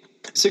talking.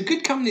 So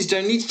good companies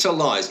don't need to tell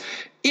lies.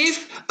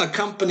 If a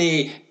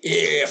company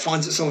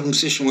finds itself in a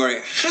position where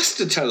it has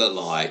to tell a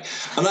lie,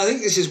 and I think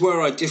this is where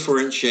I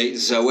differentiate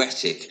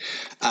Zoetic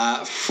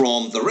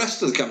from the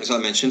rest of the companies I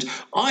mentioned,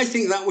 I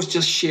think that was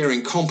just sheer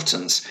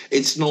incompetence.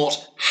 It's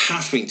not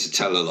having to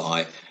tell a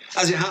lie.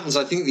 As it happens,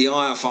 I think the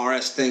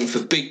IFRS thing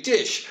for Big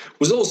Dish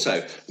was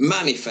also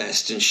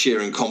manifest and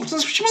sheer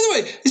incompetence, which, by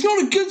the way, is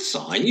not a good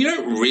sign. You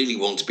don't really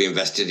want to be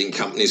invested in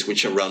companies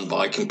which are run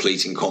by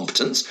complete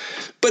incompetence,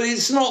 but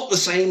it's not the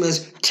same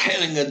as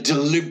telling a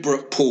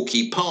deliberate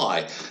porky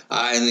pie.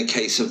 In the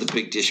case of the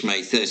Big Dish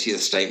May 30th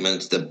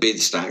statement, the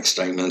bid stack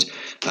statement,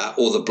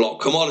 or the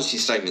block commodity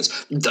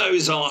statements.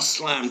 Those are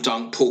slam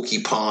dunk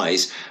porky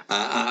pies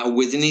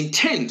with an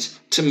intent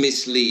to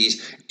mislead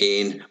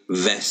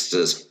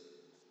investors.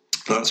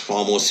 That's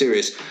far more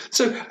serious.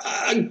 So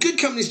good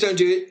companies don't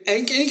do it.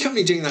 Any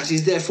company doing that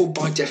is therefore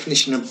by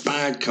definition a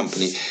bad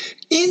company.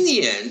 In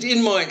the end,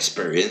 in my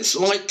experience,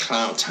 like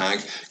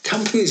CloudTag,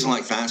 companies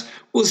like that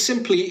will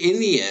simply in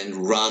the end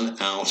run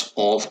out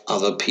of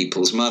other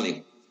people's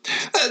money.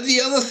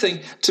 The other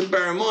thing to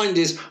bear in mind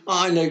is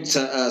I note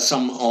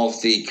some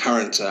of the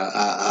current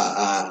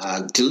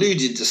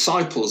deluded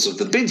disciples of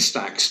the bid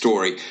stack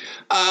story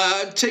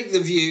take the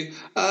view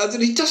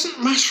that it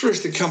doesn't matter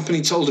if the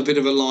company told a bit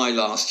of a lie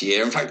last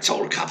year, in fact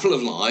told a couple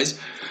of lies,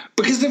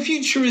 because the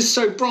future is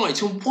so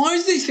bright. And why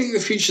do they think the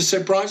future is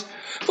so bright?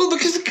 Well,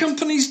 because the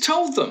company's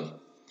told them.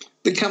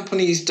 The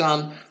company's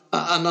done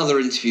another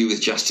interview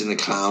with Justin the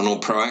Clown or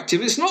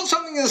Proactive. It's not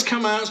something that's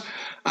come out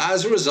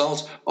as a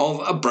result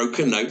of a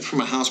broker note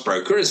from a house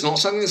broker. It's not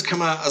something that's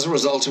come out as a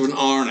result of an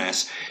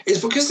RNS.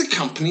 It's because the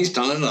company's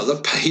done another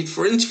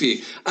paid-for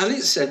interview and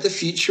it said the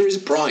future is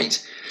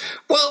bright.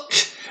 Well,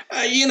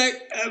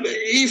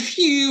 if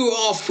you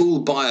are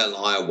fooled by a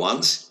liar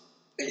once,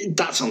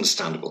 that's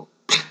understandable.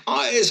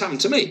 It's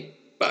happened to me.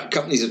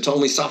 Companies have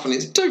told me stuff and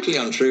it's totally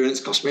untrue and it's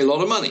cost me a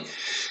lot of money.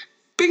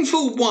 Being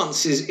fooled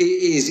once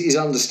is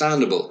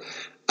understandable.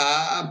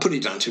 Put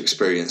it down to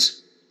experience.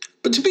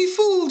 But to be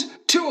fooled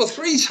 2 or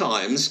 3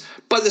 times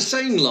by the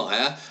same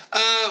liar,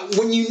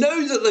 when you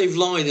know that they've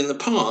lied in the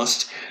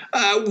past,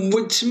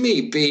 would to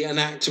me be an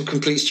act of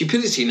complete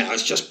stupidity. Now,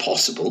 it's just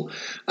possible,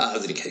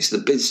 in the case of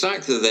the bid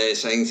stack, that they're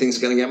saying things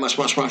are going to get much,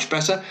 much, much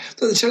better,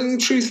 that they're telling the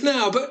truth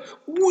now. But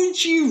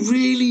would you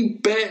really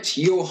bet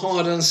your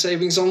hard-earned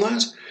savings on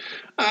that?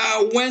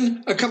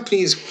 When a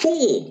company is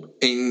form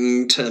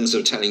in terms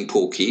of telling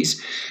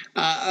porkies,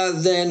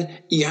 then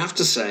you have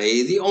to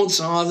say the odds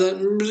are that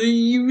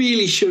you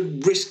really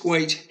should risk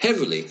weight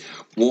heavily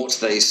what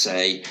they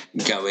say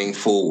going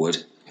forward.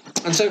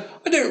 And so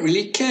I don't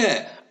really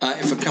care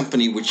if a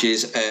company which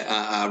is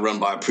run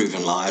by a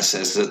proven liar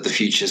says that the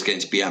future is going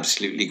to be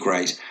absolutely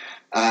great.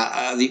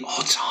 The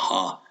odds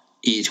are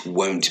it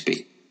won't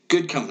be.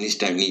 Good companies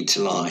don't need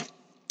to lie.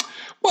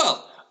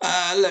 Well,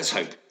 let's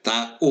hope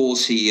that all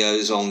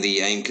CEOs on the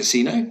AIM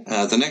casino,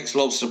 the next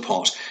lobster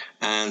pot,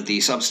 and the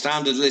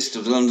substandard list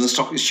of the London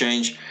Stock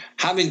Exchange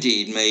have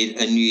indeed made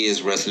a New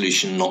Year's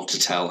resolution not to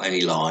tell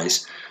any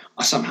lies.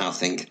 I somehow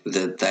think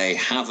that they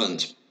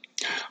haven't.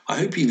 I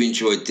hope you've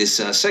enjoyed this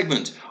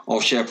segment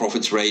of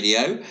ShareProphets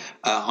Radio.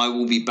 I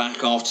will be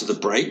back after the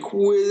break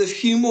with a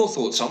few more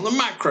thoughts on the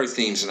macro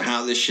themes and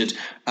how this should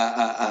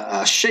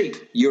shape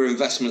your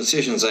investment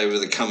decisions over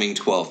the coming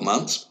 12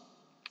 months.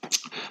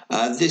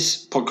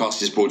 This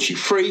podcast is brought to you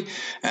free.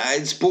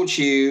 It's brought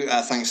to you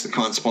thanks to the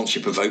kind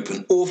sponsorship of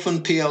Open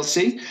Orphan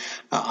PLC.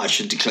 I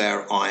should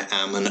declare I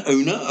am an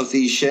owner of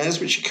these shares,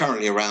 which are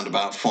currently around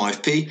about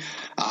 5p.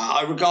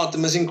 I regard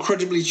them as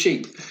incredibly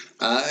cheap.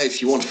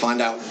 If you want to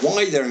find out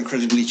why they're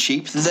incredibly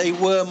cheap, they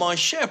were my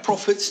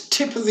ShareProphets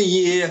Tip of the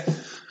Year.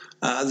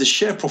 The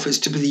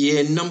ShareProphets Tip of the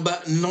Year number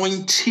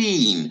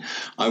 19.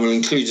 I will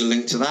include a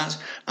link to that,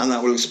 and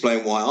that will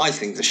explain why I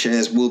think the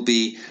shares will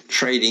be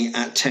trading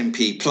at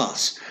 10p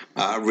plus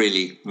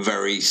really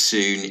very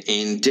soon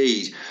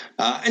indeed.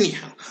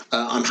 Anyhow,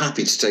 I'm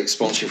happy to take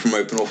sponsorship from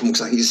Open Orphan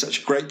because I think it's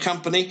such a great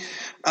company.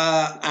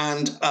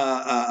 And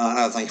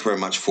thank you very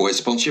much for its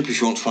sponsorship. If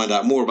you want to find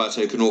out more about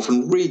Open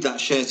Orphan, read that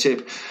share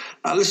tip.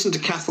 Listen to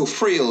Cathal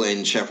Friel in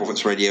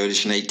ShareProphets Radio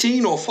Edition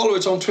 18 or follow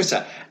it on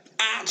Twitter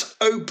at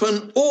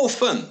Open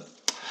Orphan.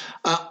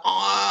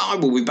 I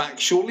will be back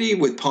shortly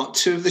with part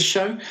 2 of the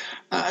show.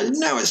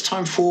 Now it's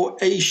time for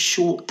a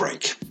short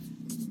break.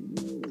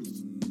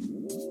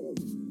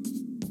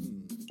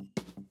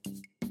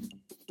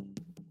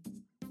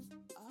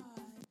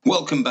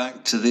 Welcome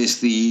back to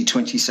this, the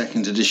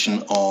 22nd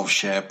edition of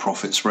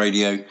ShareProphets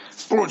Radio,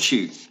 brought to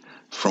you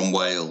from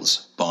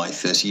Wales by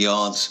 30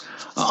 Yards.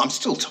 I'm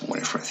still Tom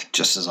Winnifrith,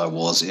 just as I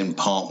was in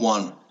part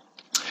 1.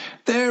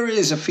 There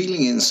is a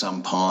feeling in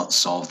some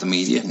parts of the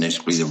media,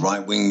 notably the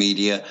right-wing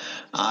media,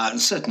 and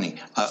certainly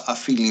a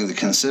feeling the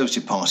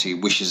Conservative Party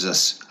wishes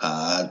us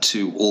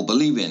to all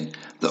believe in,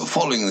 that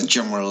following the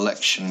general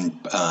election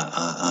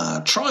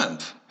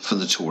triumph for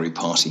the Tory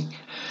party,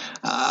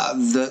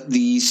 that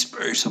the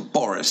spirit of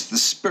Boris, the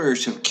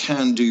spirit of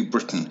can-do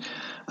Britain,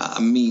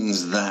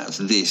 means that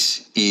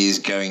this is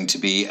going to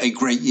be a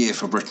great year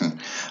for Britain,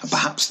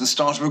 perhaps the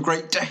start of a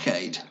great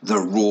decade, the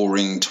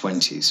roaring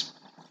 20s.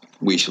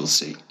 We shall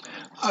see.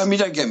 I mean,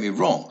 don't get me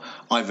wrong,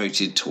 I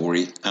voted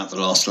Tory at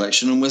the last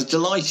election and was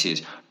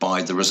delighted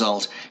by the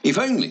result, if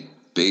only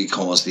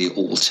because the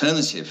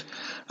alternative,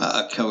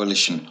 a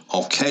coalition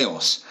of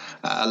chaos,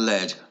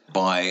 led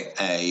by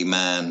a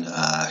man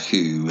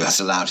who has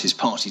allowed his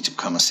party to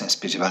become a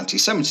cesspit of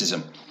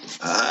anti-Semitism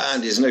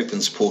and is an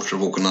open supporter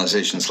of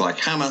organisations like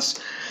Hamas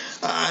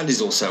and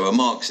is also a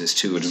Marxist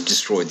who would have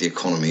destroyed the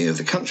economy of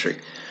the country.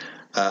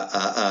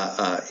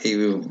 He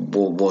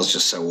was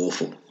just so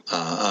awful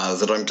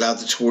that I'm glad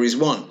the Tories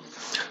won.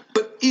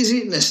 But is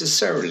it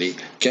necessarily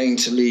going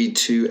to lead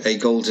to a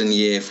golden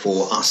year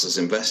for us as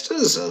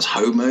investors, as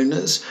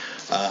homeowners,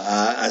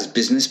 as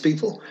business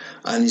people?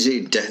 And is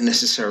it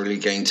necessarily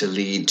going to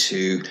lead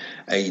to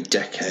a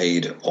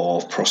decade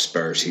of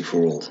prosperity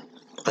for all?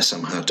 I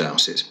somehow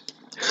doubt it.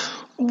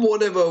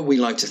 Whatever we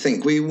like to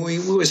think, we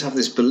always have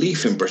this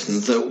belief in Britain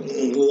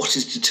that what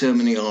is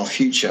determining our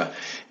future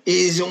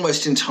is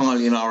almost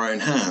entirely in our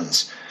own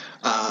hands.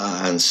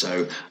 And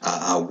so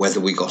whether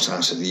we got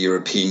out of the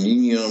European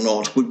Union or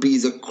not would be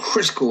the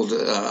critical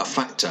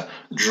factor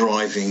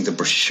driving the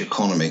British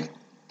economy.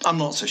 I'm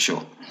not so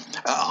sure.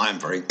 I'm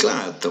very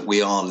glad that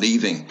we are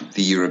leaving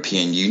the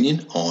European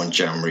Union on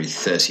January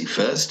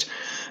 31st.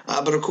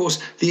 But of course,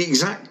 the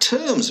exact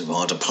terms of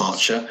our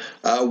departure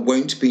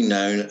won't be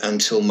known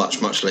until much,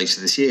 much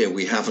later this year.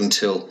 We have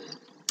until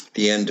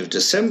the end of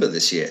December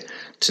this year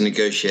to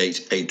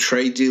negotiate a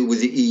trade deal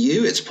with the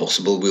EU. It's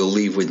possible we'll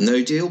leave with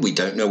no deal. We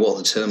don't know what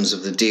the terms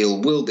of the deal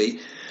will be.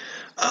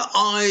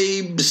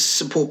 I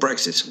support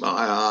Brexit.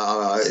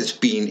 It's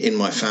been in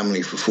my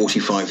family for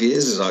 45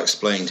 years, as I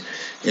explained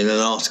in an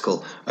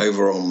article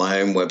over on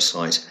my own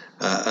website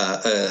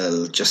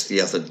just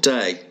the other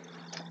day.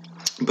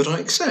 But I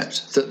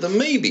accept that there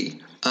may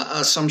be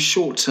some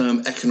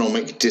short-term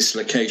economic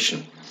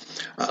dislocation.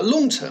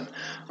 Long-term,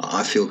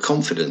 I feel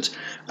confident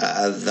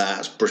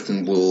that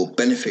Britain will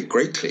benefit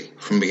greatly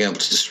from being able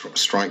to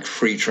strike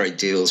free trade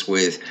deals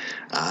with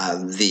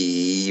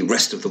the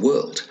rest of the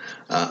world,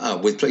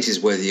 with places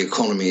where the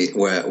economy,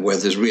 where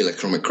there's real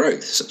economic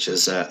growth, such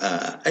as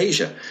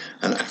Asia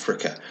and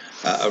Africa,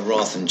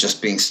 rather than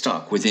just being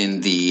stuck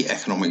within the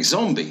economic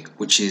zombie,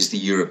 which is the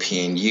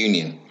European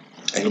Union.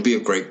 It'll be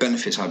of great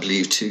benefit, I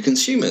believe, to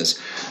consumers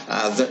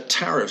that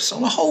tariffs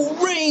on a whole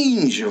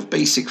range of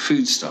basic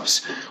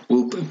foodstuffs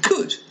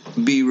could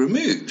be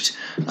removed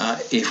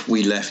if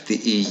we left the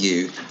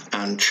EU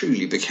and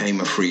truly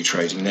became a free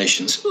trading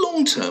nation. So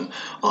long term,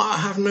 I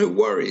have no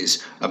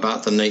worries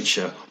about the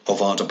nature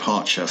of our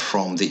departure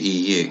from the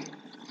EU.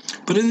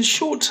 But in the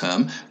short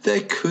term,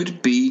 there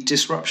could be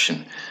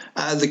disruption.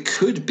 There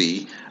could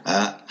be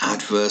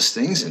adverse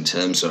things in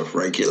terms of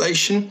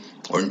regulation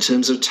or in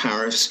terms of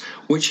tariffs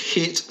which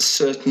hit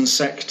certain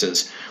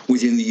sectors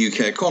within the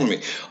UK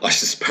economy. I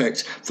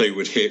suspect they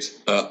would hit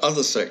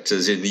other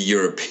sectors in the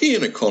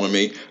European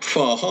economy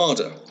far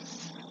harder.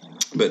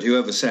 But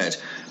whoever said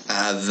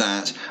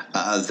that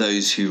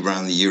those who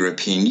ran the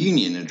European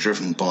Union are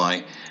driven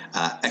by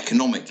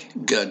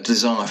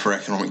desire for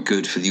economic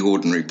good for the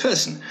ordinary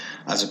person,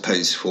 as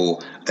opposed for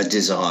a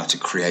desire to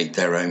create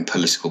their own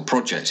political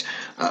project.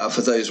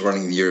 For those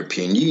running the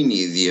European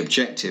Union, the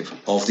objective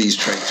of these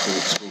trade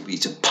talks will be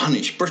to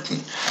punish Britain,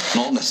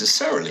 not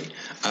necessarily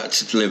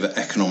to deliver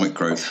economic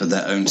growth for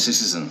their own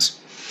citizens.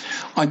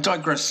 I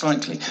digress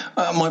slightly.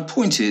 My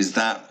point is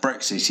that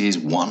Brexit is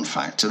one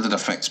factor that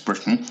affects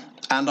Britain,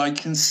 and I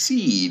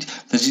concede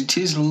that it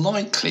is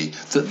likely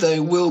that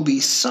there will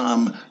be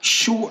some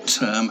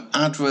short-term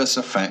adverse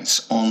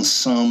effects on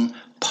some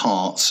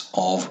parts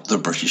of the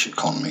British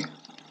economy.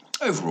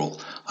 Overall,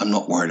 I'm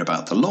not worried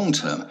about the long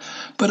term,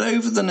 but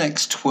over the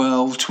next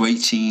 12 to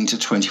 18 to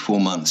 24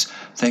 months,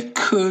 there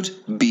could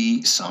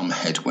be some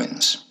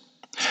headwinds.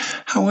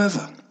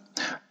 However,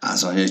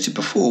 as I noted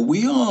before,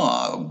 we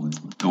are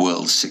the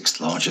world's sixth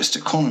largest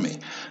economy,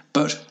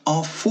 but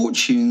our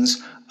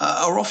fortunes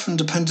are often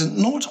dependent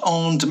not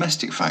on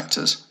domestic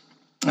factors,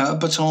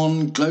 but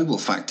on global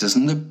factors.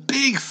 And the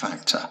big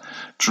factor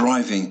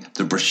driving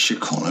the British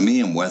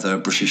economy and whether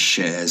British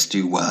shares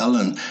do well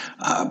and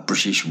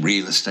British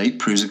real estate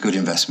proves a good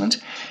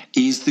investment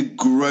is the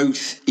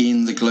growth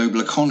in the global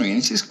economy. And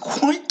it is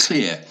quite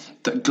clear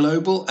that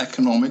global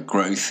economic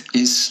growth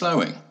is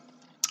slowing.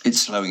 It's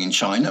slowing in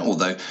China,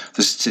 although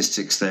the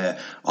statistics there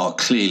are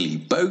clearly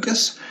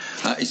bogus.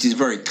 It is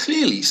very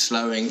clearly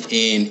slowing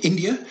in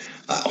India.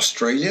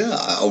 Australia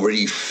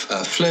already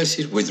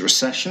flirted with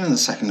recession in the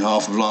second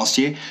half of last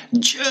year.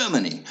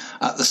 Germany,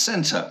 at the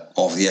centre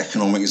of the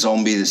economic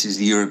zombie, this is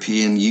the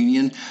European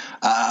Union,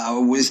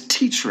 was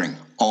teetering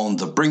on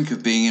the brink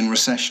of being in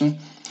recession.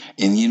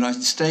 In the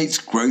United States,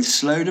 growth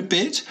slowed a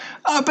bit,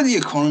 but the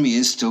economy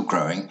is still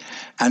growing.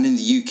 And in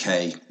the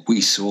UK,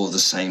 we saw the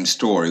same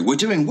story. We're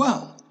doing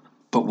well,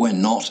 but we're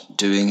not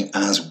doing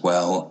as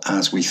well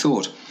as we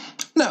thought.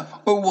 Now,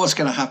 what's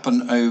going to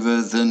happen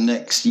over the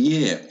next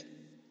year?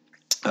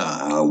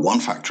 One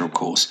factor, of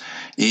course,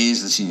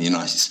 is that in the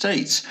United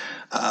States,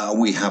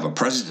 we have a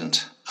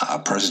president,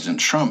 President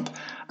Trump,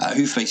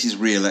 who faces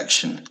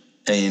re-election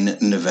in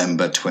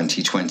November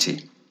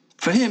 2020.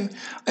 For him,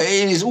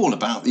 it is all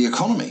about the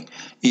economy.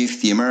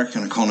 If the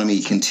American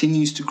economy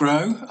continues to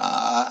grow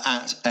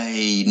at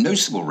a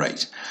noticeable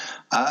rate,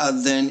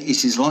 then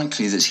it is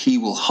likely that he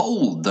will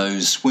hold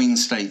those swing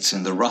states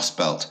in the Rust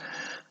Belt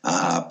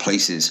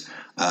places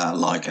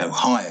like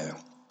Ohio,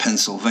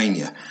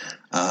 Pennsylvania,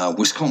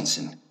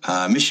 Wisconsin,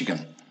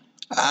 Michigan,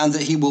 and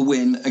that he will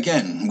win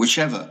again,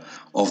 whichever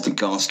of the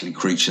ghastly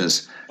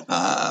creatures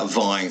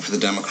vying for the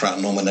Democrat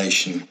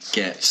nomination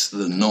gets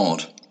the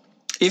nod.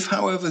 If,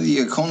 however, the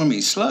economy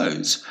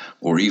slows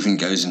or even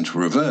goes into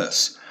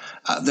reverse,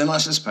 then I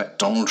suspect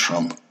Donald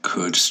Trump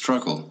could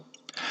struggle.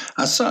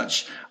 As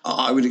such,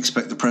 I would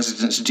expect the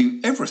president to do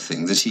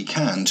everything that he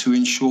can to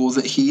ensure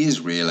that he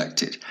is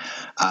re-elected.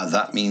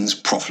 That means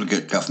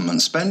profligate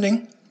government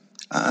spending.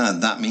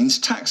 That means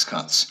tax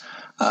cuts,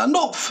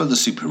 not for the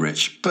super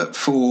rich, but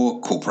for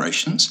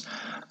corporations,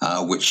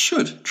 which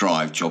should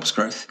drive jobs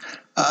growth,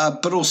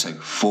 but also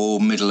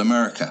for middle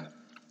America.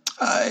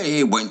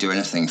 It won't do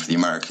anything for the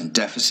American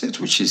deficit,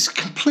 which is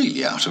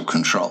completely out of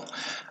control,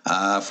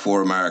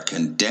 for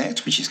American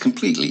debt, which is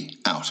completely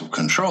out of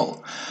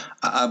control,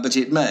 but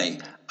it may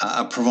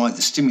provide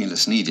the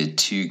stimulus needed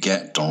to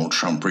get Donald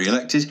Trump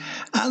re-elected,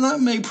 and that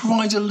may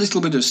provide a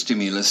little bit of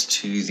stimulus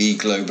to the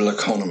global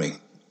economy.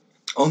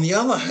 On the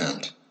other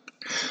hand,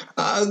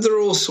 there are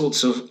all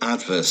sorts of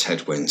adverse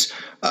headwinds.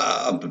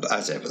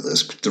 As ever,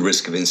 there's the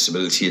risk of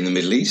instability in the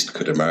Middle East.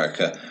 Could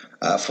America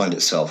find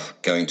itself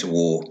going to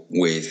war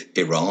with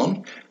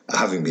Iran,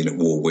 having been at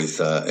war with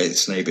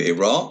its neighbour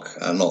Iraq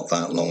not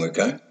that long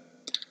ago?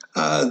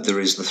 There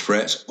is the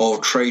threat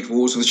of trade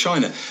wars with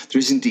China. There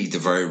is indeed the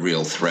very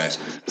real threat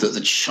that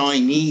the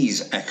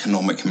Chinese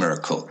economic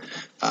miracle,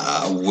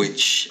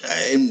 which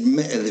in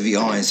the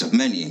eyes of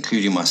many,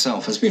 including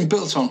myself, has been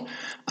built on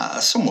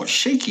somewhat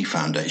shaky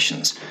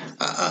foundations,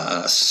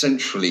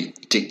 centrally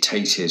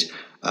dictated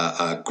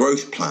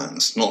growth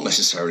plans, not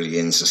necessarily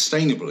in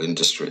sustainable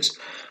industries,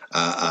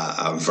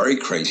 very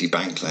crazy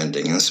bank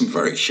lending and some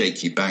very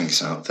shaky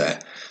banks out there.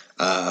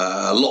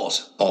 A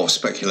lot of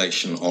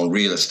speculation on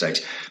real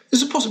estate.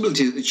 There's a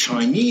possibility that the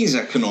Chinese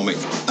economic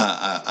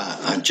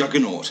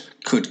juggernaut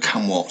could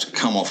come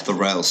off the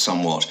rails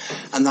somewhat,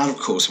 and that, of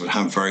course, would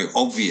have very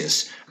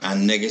obvious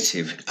and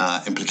negative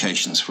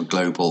implications for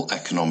global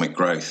economic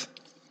growth.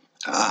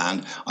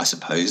 And I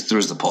suppose there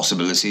is the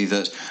possibility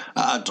that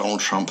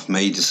Donald Trump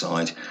may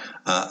decide,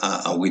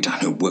 we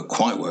don't know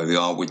quite where we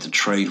are with the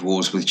trade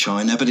wars with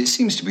China, but it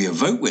seems to be a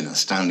vote winner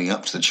standing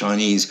up to the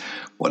Chinese,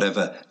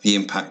 whatever the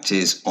impact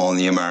is on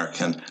the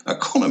American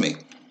economy.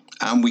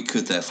 And we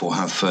could therefore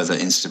have further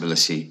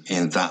instability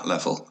in that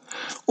level.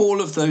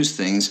 All of those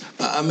things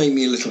make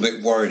me a little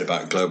bit worried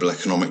about global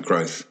economic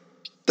growth.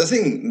 The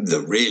thing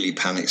that really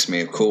panics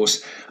me, of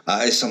course,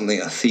 is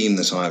a theme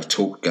that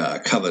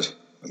I've covered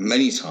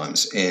many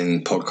times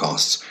in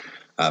podcasts,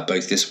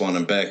 both this one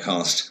and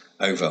Bearcast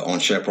over on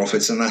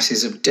ShareProphets, and that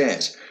is of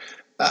debt.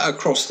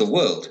 Across the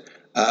world,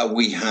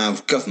 we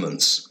have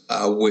governments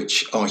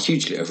which are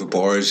hugely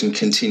overborrowed and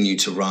continue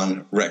to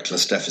run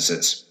reckless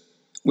deficits.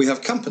 We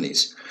have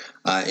companies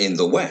in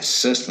the West,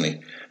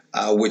 certainly,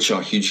 which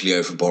are hugely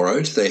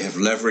overborrowed. They have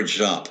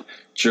leveraged up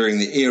during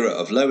the era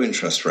of low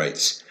interest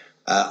rates,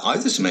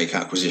 either to make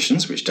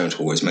acquisitions, which don't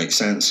always make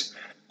sense,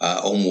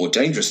 or more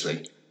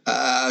dangerously,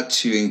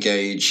 to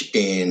engage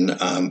in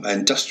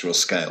industrial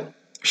scale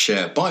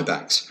share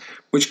buybacks,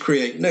 which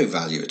create no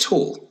value at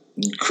all,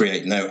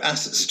 create no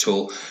assets at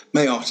all,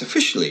 may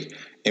artificially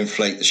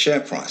inflate the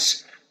share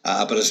price,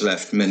 but has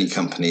left many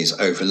companies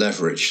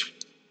over-leveraged.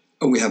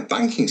 We have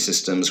banking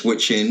systems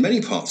which in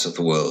many parts of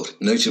the world,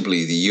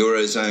 notably the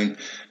Eurozone,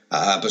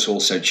 but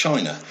also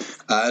China,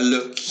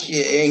 look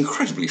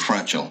incredibly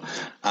fragile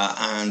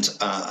and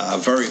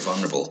very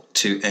vulnerable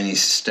to any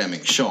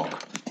systemic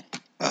shock.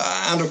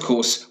 And of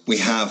course, we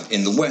have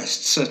in the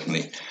West,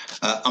 certainly,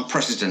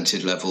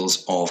 unprecedented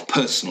levels of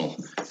personal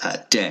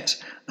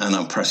debt and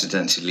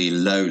unprecedentedly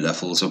low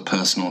levels of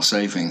personal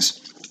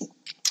savings.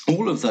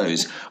 All of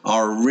those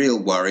are a real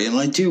worry, and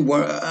I do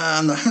worry,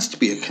 and there has to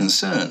be a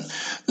concern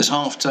that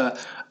after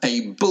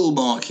a bull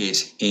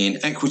market in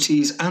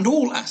equities and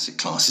all asset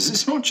classes,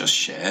 it's not just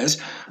shares,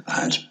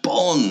 and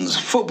bonds,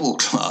 football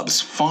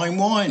clubs, fine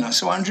wine. I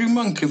saw Andrew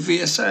Monk of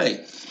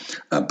VSA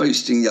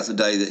boasting the other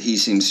day that he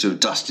seems to have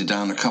dusted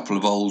down a couple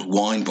of old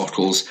wine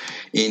bottles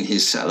in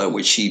his cellar,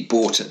 which he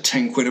bought at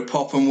 10 quid a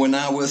pop and were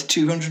now worth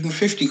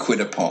 250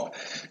 quid a pop.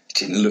 It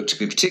didn't look to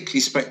be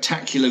particularly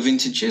spectacular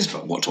vintages,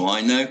 but what do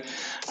I know?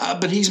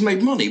 But he's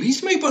made money. But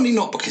he's made money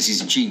not because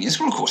he's a genius.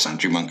 Well, of course,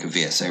 Andrew Monk of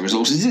VSA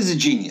Resources is a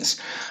genius.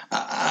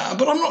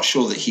 But I'm not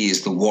sure that he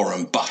is the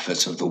Warren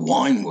Buffett of the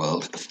wine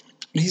world.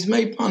 He's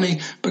made money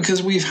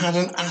because we've had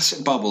an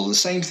asset bubble, the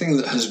same thing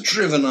that has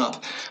driven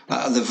up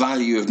the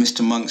value of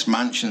Mr. Monk's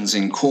mansions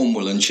in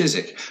Cornwall and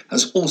Chiswick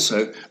has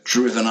also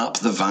driven up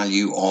the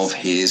value of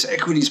his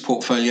equities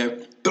portfolio,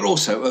 but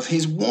also of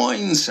his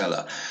wine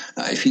cellar.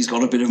 If he's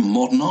got a bit of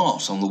modern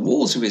art on the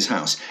walls of his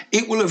house,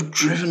 it will have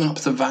driven up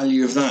the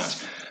value of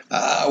that.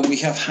 We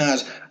have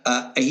had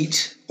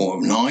 8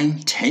 or 9,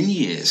 10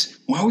 years,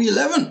 well,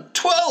 11,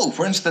 12,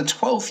 we're into the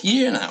 12th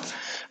year now,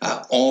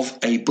 of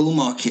a bull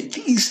market.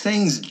 These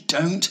things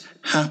don't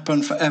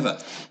happen forever.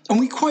 And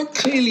we quite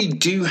clearly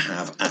do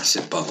have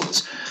asset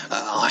bubbles.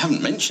 I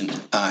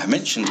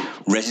mentioned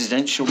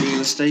residential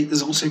real estate.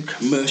 There's also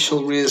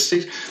commercial real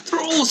estate. There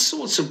are all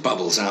sorts of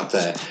bubbles out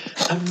there.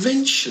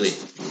 Eventually,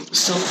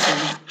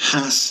 something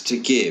has to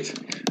give.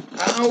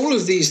 All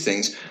of these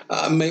things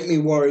make me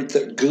worried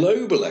that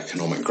global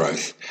economic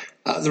growth,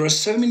 there are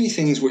so many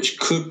things which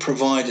could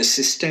provide a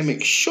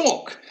systemic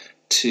shock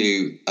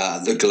to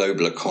the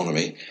global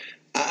economy.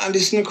 And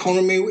it's an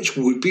economy which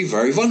would be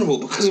very vulnerable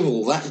because of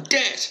all that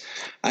debt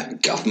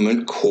at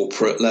government,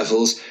 corporate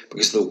levels,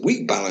 because of the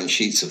weak balance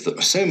sheets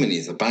of so many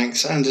of the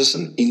banks, and at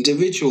an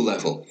individual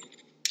level.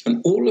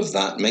 And all of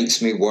that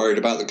makes me worried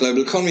about the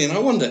global economy. And I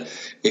wonder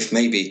if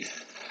maybe,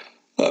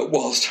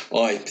 whilst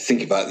I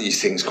think about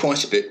these things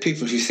quite a bit,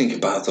 people who think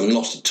about them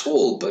not at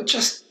all, but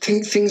just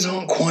think things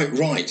aren't quite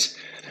right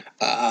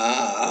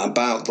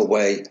about the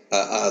way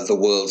the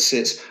world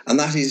sits, and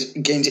that is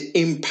going to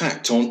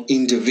impact on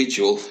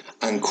individual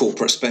and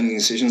corporate spending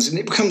decisions, and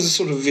it becomes a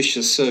sort of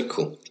vicious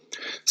circle.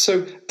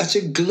 So at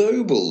a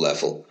global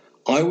level,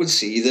 I would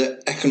see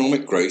that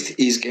economic growth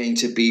is going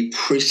to be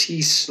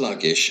pretty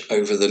sluggish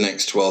over the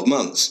next 12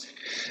 months.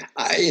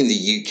 In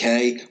the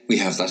UK, we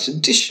have that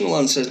additional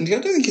uncertainty. I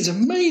don't think it's a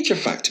major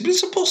factor, but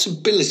it's a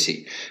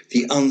possibility,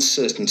 the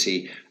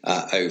uncertainty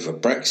over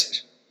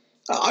Brexit.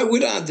 I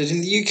would add that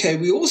in the UK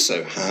we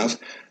also have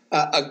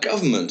a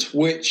government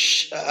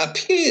which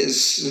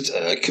appears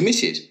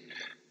committed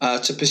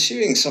to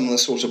pursuing some of the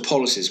sort of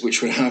policies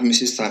which would have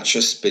Mrs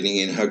Thatcher spinning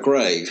in her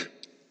grave.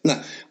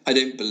 Now, I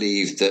don't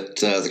believe that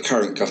the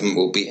current government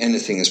will be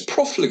anything as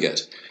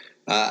profligate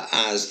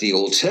as the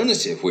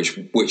alternative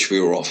which we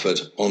were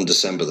offered on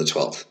December the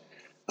 12th.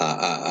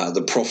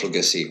 The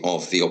profligacy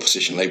of the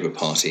opposition Labour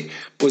Party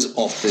was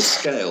off this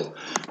scale.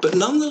 But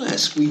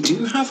nonetheless, we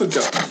do have a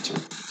government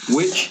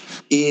which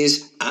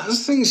is,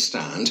 as things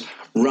stand,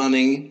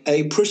 running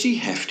a pretty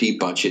hefty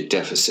budget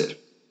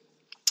deficit.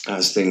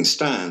 As things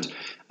stand,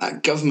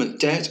 government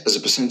debt as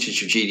a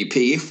percentage of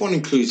GDP, if one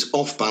includes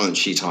off-balance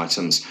sheet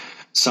items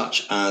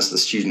such as the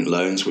student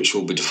loans which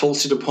will be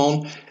defaulted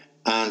upon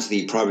and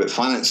the private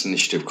finance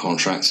initiative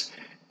contracts,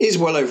 is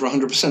well over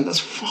 100%. That's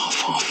far,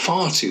 far,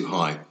 far too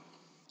high.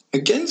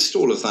 Against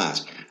all of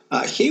that,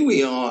 here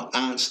we are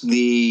at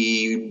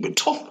the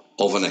top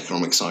of an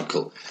economic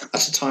cycle,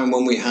 at a time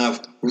when we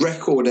have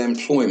record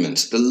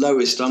employment, the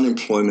lowest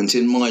unemployment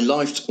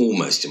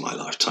almost in my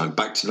lifetime,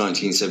 back to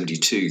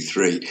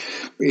 1972-3.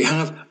 We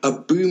have a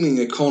booming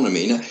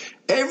economy. Now,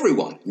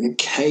 everyone,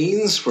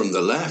 Keynes from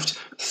the left,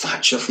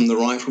 Thatcher from the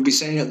right, will be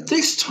saying at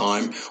this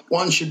time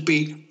one should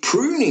be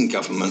pruning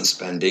government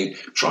spending,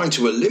 trying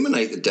to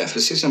eliminate the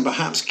deficit and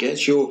perhaps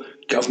get your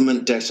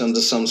government debt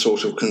under some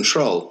sort of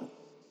control.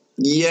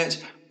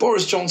 Yet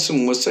Boris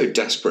Johnson was so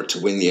desperate to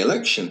win the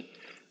election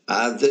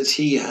that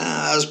he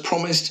has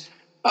promised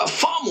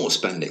far more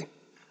spending.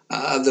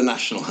 The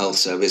National Health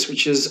Service,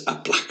 which is a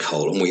black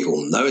hole, and we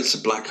all know it's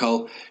a black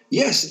hole.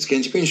 Yes, it's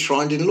going to be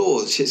enshrined in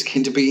laws. It's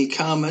going to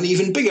become an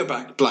even bigger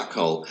black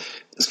hole.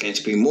 There's going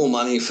to be more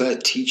money for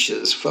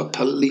teachers, on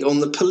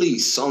the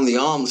police, on the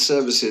armed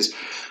services,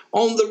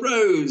 on the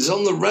roads,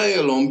 on the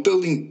rail, on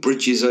building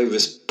bridges over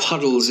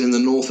puddles in the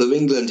north of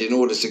England in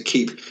order to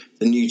keep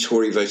the new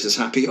Tory voters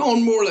happy,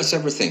 on more or less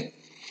everything.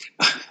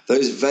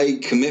 Those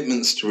vague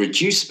commitments to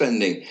reduce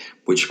spending,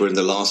 which were in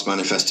the last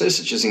manifesto,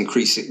 such as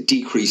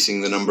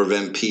decreasing the number of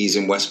MPs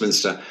in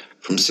Westminster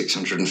from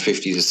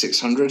 650 to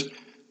 600,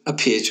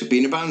 appear to have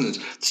been abandoned.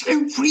 There's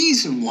no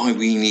reason why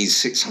we need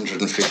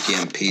 650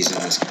 MPs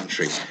in this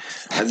country.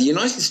 The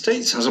United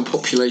States has a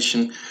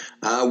population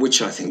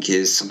which I think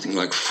is something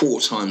like 4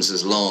 times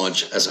as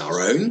large as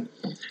our own,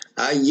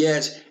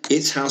 yet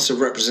its House of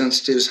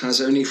Representatives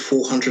has only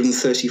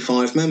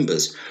 435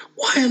 members.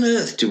 Why on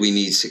earth do we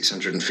need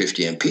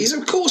 650 MPs?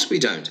 Of course we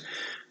don't.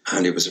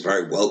 And it was a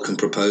very welcome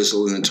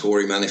proposal in the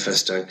Tory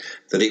manifesto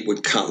that it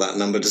would cut that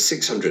number to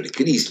 600. It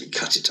could easily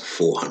cut it to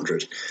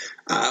 400,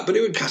 but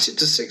it would cut it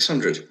to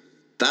 600.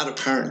 That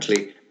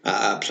apparently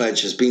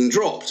pledge has been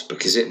dropped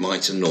because it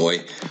might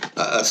annoy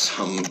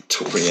some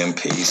Tory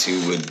MPs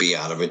who would be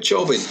out of a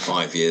job in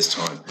 5 years'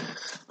 time.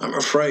 I'm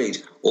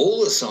afraid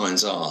all the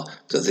signs are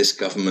that this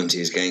government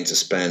is going to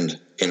spend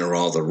in a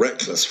rather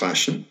reckless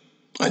fashion.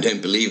 I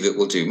don't believe it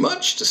will do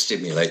much to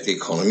stimulate the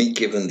economy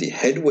given the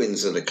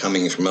headwinds that are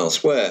coming from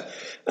elsewhere.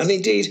 And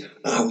indeed,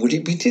 would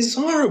it be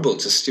desirable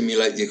to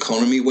stimulate the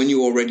economy when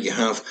you already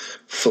have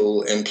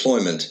full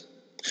employment?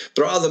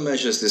 There are other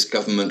measures this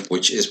government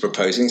which is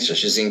proposing,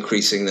 such as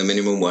increasing the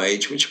minimum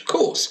wage, which of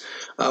course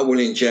will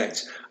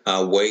inject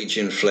wage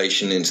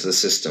inflation into the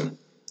system.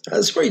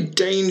 That's a very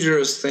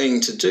dangerous thing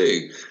to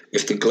do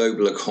if the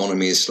global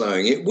economy is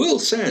slowing. It will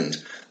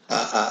send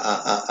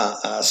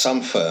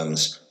some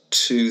firms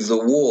to the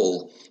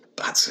wall.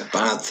 That's a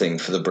bad thing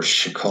for the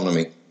British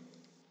economy.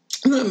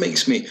 And that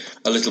makes me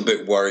a little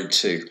bit worried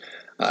too.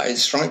 It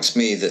strikes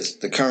me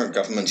that the current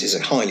government is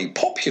a highly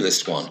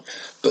populist one,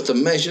 but the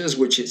measures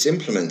which it's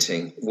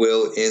implementing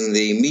will, in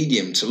the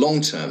medium to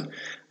long term,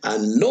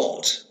 and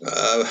not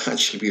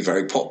actually be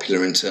very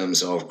popular in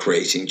terms of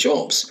creating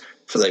jobs,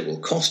 for they will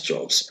cost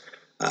jobs,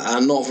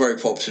 and not very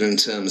popular in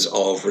terms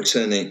of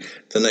returning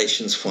the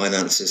nation's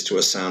finances to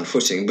a sound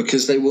footing,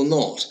 because they will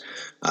not.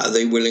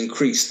 They will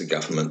increase the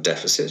government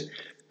deficit,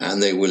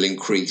 and they will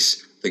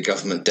increase the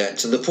government debt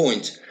to the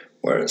point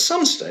where at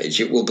some stage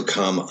it will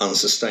become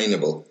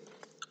unsustainable.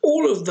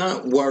 All of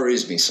that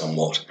worries me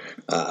somewhat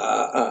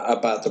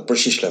about the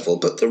British level,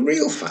 but the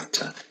real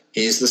factor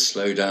is the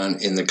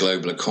slowdown in the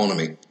global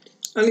economy.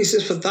 And it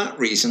is for that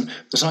reason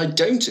that I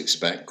don't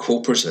expect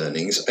corporate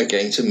earnings are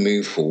going to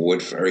move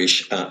forward very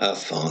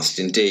fast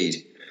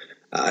indeed.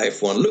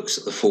 If one looks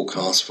at the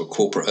forecast for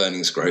corporate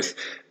earnings growth,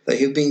 they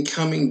have been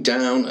coming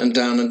down and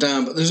down and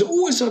down, but there's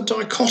always a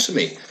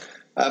dichotomy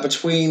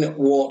between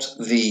what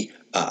the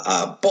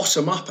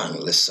bottom-up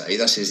analysts say,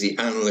 that is the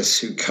analysts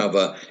who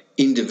cover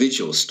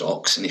individual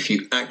stocks, and if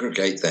you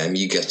aggregate them,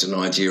 you get an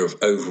idea of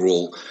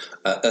overall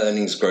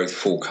earnings growth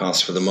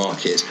forecast for the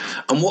market,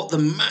 and what the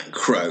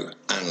macro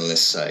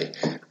analysts say.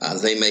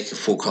 They make a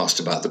forecast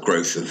about the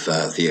growth of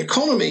the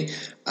economy,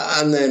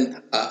 and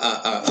then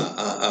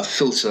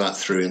filter that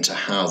through into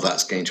how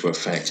that's going to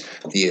affect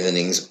the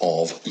earnings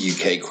of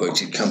UK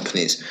quoted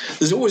companies.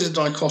 There's always a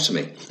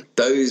dichotomy.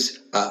 Those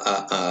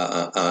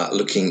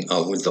looking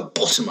with the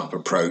bottom-up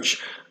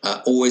approach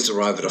always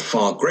arrive at a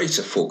far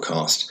greater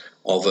forecast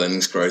of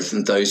earnings growth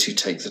than those who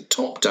take the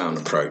top-down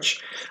approach.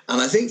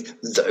 And I think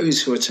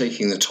those who are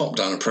taking the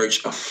top-down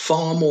approach are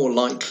far more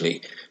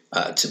likely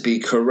to be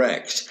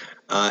correct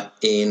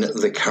in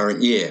the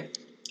current year.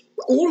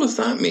 All of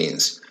that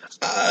means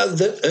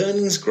that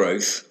earnings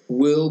growth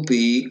will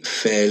be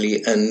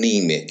fairly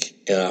anemic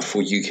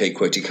for UK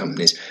quoted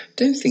companies.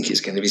 Don't think it's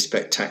going to be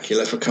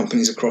spectacular for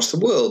companies across the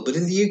world, but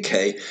in the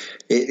UK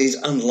it is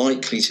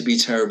unlikely to be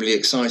terribly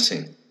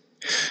exciting.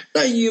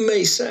 Now, you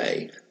may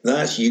say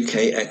that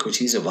UK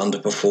equities have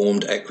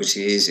underperformed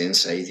equities in,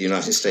 say, the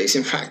United States,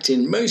 in fact,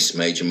 in most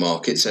major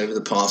markets over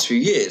the past few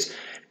years.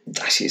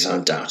 That is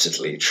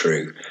undoubtedly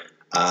true.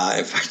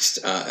 In fact,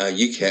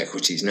 UK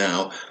equities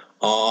now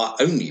are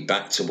only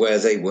back to where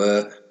they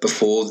were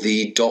before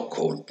the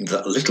dot-com,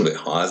 a little bit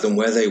higher than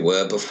where they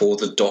were before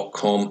the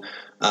dot-com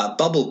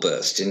bubble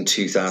burst in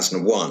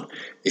 2001.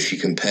 If you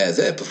compare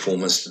their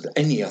performance to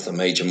any other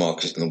major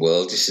market in the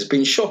world, this has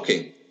been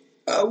shocking.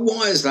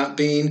 Why has that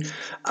been?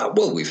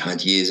 Well, we've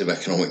had years of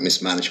economic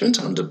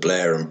mismanagement under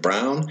Blair and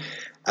Brown,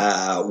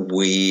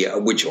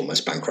 which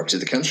almost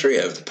bankrupted the country.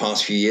 Over the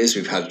past few years,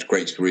 we've had a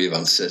great degree of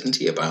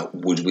uncertainty about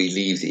would we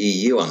leave the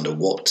EU, under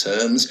what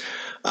terms.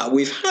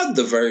 We've had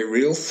the very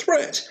real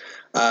threat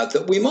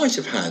that we might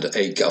have had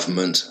a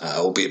government,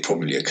 albeit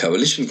probably a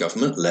coalition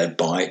government, led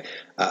by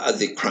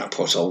the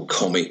crackpot old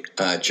commie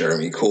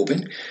Jeremy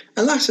Corbyn.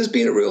 And that has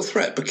been a real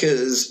threat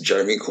because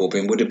Jeremy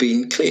Corbyn would have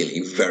been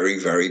clearly very,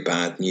 very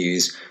bad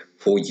news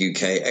for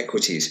UK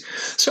equities.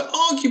 So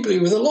arguably,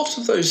 with a lot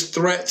of those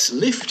threats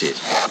lifted,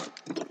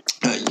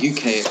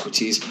 UK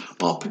equities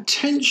are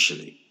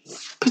potentially,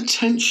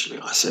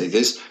 I say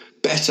this,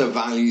 better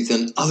value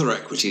than other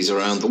equities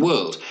around the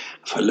world.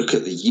 If I look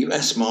at the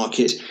US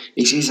market,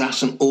 it is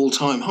at an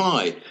all-time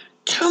high.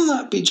 Can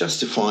that be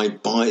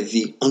justified by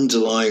the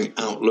underlying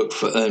outlook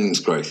for earnings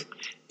growth?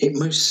 It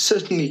most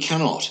certainly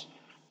cannot,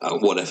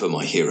 whatever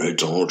my hero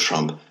Donald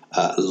Trump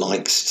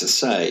likes to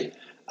say.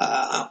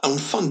 On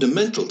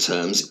fundamental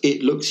terms,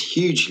 it looks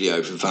hugely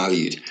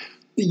overvalued.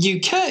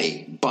 The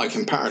UK, by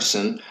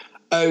comparison,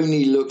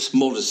 only looks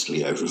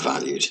modestly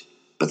overvalued.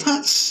 But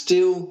that's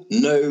still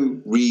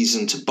no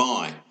reason to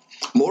buy.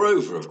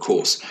 Moreover, of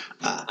course,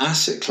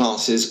 asset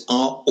classes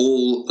are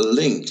all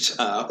linked.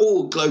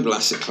 All global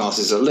asset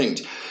classes are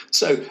linked.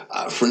 So,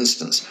 for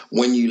instance,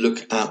 when you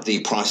look at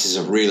the prices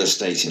of real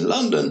estate in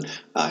London,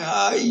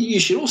 you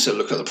should also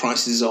look at the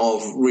prices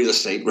of real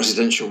estate,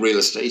 residential real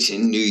estate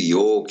in New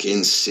York,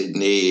 in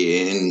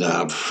Sydney,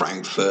 in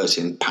Frankfurt,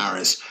 in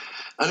Paris.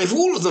 And if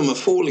all of them are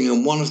falling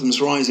and one of them's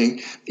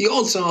rising, the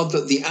odds are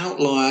that the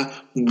outlier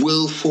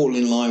will fall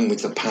in line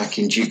with the pack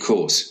in due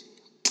course.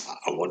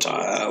 What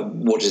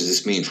does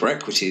this mean for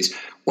equities?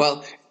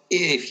 Well,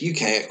 if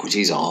UK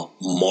equities are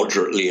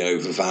moderately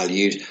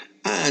overvalued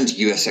and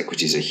US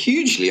equities are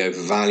hugely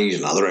overvalued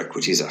and other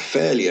equities are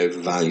fairly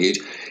overvalued,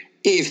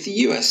 if the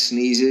US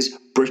sneezes,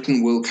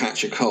 Britain will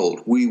catch a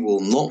cold. We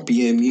will not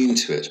be immune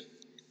to it.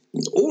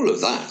 And all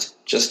of that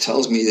just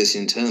tells me this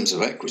in terms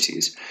of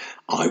equities.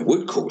 I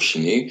would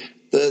caution you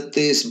that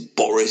this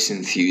Boris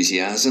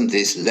enthusiasm,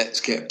 this let's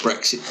get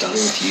Brexit done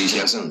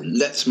enthusiasm,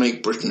 let's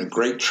make Britain a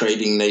great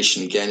trading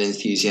nation again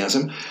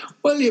enthusiasm,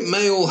 well, it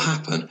may all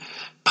happen.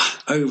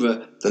 But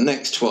over the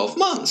next 12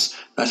 months,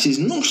 that is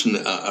not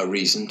a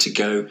reason to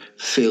go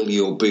fill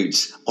your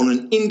boots on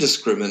an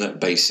indiscriminate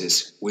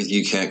basis with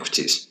UK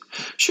equities.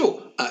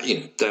 Sure,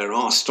 there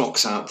are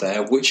stocks out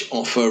there which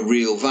offer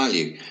real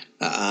value,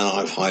 and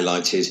I've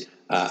highlighted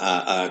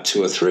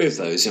 2 or 3 of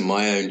those in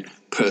my own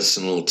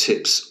personal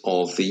tips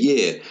of the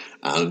year,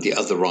 and the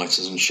other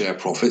writers on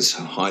ShareProphets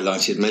have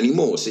highlighted many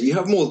more. So you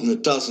have more than a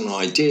dozen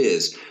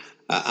ideas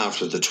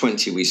out of the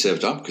 20 we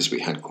served up, because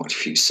we had quite a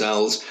few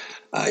sells,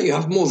 you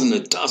have more than a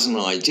dozen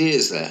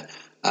ideas there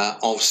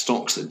of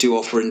stocks that do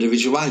offer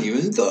individual value,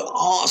 and there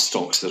are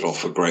stocks that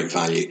offer great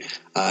value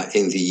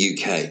in the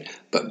UK,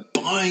 but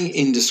buying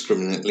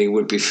indiscriminately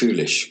would be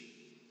foolish.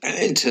 And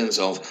in terms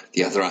of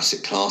the other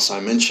asset class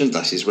I mentioned,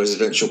 that is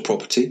residential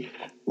property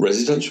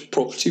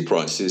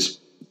prices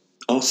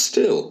are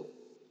still,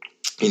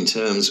 in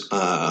terms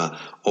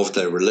of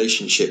their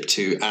relationship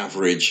to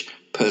average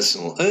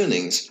personal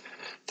earnings,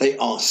 they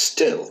are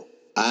still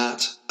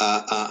at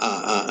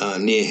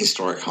near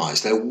historic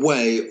highs. They're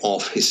way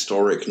off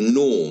historic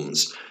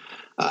norms.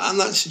 And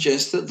that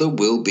suggests that there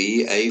will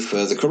be a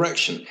further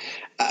correction.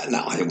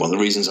 Now, I think one of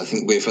the reasons I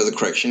think we're further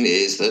correction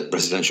is that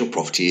residential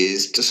property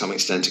is, to some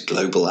extent, a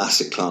global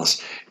asset class.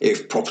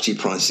 If property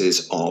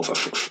prices of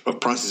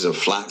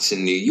flats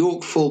in New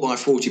York fall by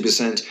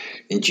 40%,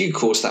 in due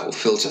course that will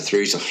filter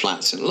through to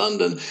flats in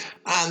London,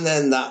 and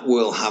then that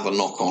will have a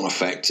knock-on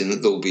effect in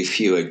that there will be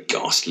fewer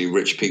ghastly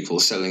rich people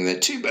selling their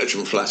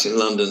two-bedroom flat in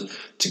London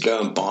to go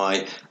and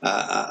buy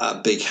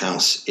a big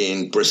house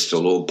in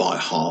Bristol or buy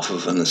half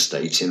of an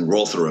estate in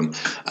Rotherham.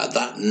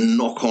 That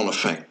knock-on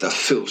effect, the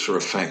filter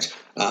effect,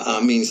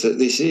 means that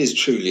this is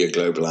truly a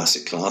global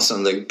asset class,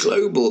 and the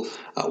global,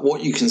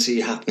 what you can see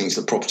happening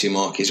to the property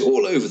markets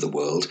all over the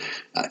world,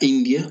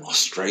 India,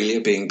 Australia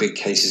being big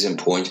cases in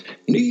point,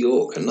 New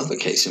York, another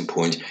case in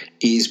point,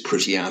 is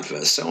pretty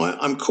adverse. So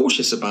I'm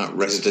cautious about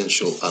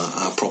residential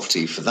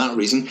property for that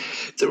reason.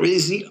 There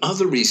is the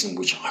other reason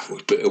which I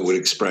would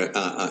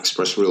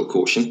express real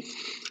caution,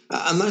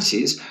 and that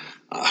is,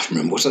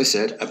 remember what I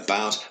said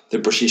about the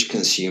British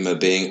consumer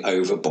being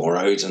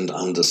over-borrowed and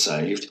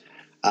undersaved.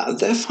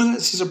 Their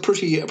finances are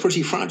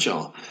pretty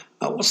fragile.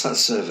 What's that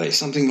survey?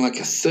 Something like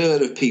a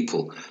third of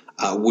people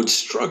would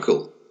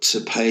struggle to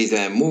pay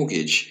their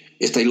mortgage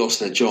if they lost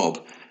their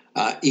job,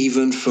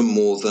 even for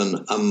more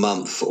than a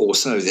month or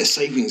so. Their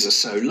savings are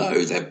so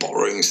low, their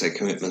borrowings, their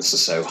commitments are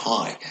so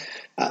high.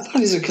 That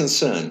is a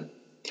concern.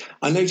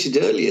 I noted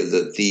earlier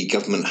that the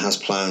government has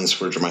plans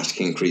for a dramatic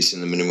increase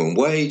in the minimum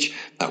wage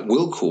that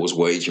will cause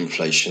wage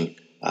inflation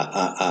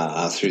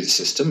through the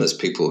system, as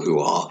people who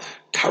are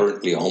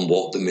currently on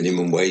what the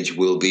minimum wage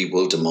will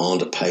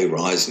demand a pay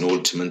rise in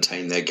order to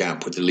maintain their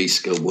gap with the least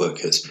skilled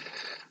workers.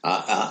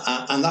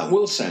 And that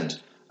will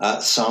send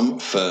some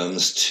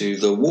firms to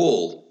the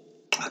wall.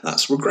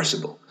 That's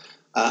regrettable.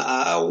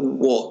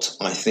 What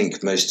I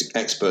think most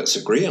experts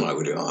agree, and I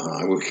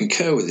would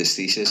concur with this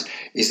thesis,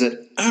 is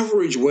that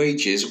average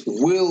wages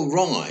will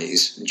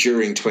rise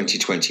during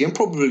 2020 and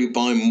probably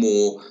by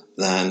more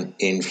than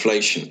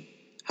inflation.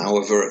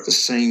 However, at the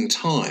same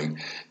time,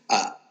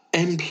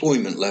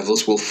 employment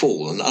levels will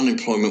fall and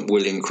unemployment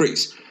will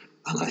increase.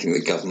 And I think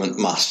the government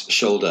must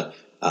shoulder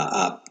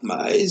a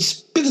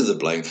bit of the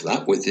blame for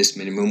that with this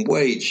minimum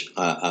wage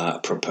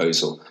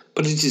proposal.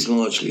 But it is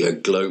largely a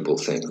global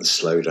thing, the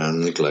slowdown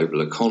in the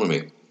global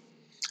economy.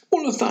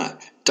 All of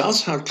that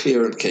does have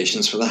clear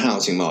implications for the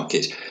housing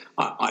market.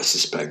 I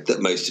suspect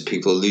that most of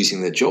people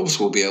losing their jobs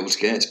will be able to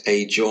get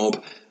a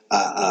job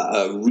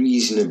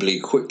reasonably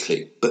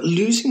quickly. But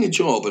losing a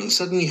job and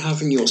suddenly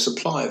having your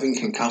supply of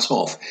income cut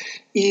off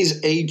is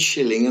a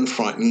chilling and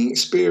frightening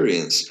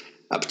experience,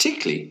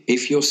 particularly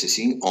if you're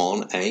sitting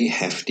on a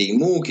hefty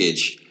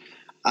mortgage.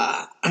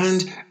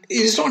 And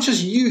it's not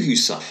just you who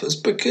suffers,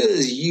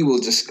 because you will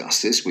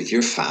discuss this with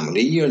your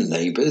family, your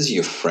neighbours,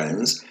 your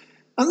friends,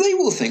 and they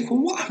will think,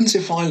 well, what happens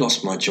if I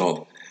lost my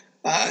job?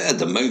 At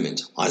the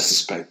moment, I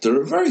suspect there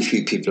are very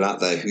few people out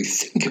there who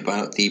think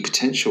about the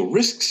potential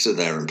risks to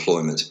their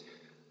employment.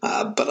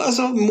 But as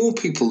more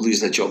people lose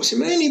their jobs, it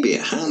may only be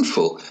a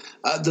handful.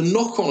 The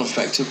knock-on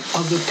effect of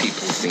other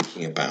people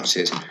thinking about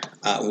it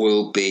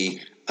will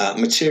be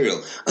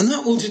material. And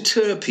that will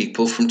deter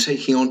people from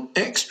taking on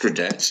extra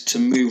debts to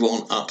move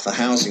on up the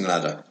housing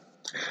ladder.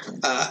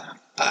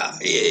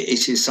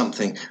 It is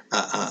something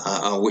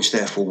which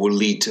therefore will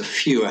lead to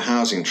fewer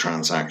housing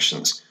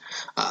transactions.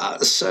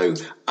 So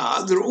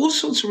there are all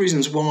sorts of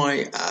reasons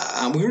why,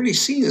 and we've already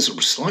seen a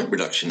slight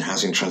reduction in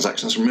housing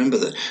transactions. Remember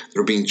that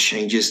there have been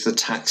changes to the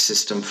tax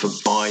system for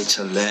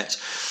buy-to-let,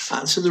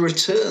 and so the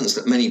returns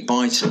that many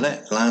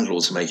buy-to-let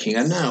landlords are making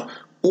are now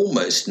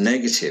almost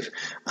negative.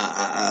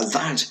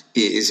 That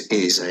is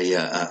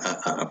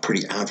a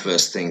pretty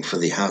adverse thing for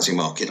the housing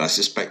market. I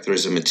suspect there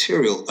is a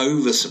material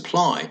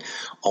oversupply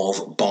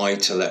of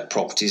buy-to-let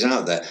properties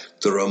out there.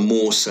 There are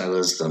more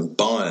sellers than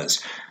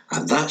buyers.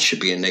 And that should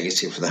be a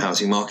negative for the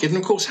housing market. And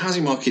of course, the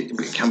housing market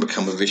can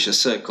become a vicious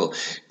circle.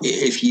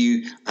 If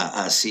you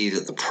see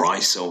that the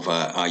price of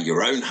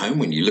your own home,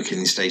 when you look in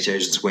the estate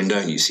agent's window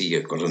and you see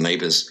you've got a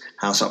neighbour's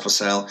house up for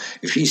sale,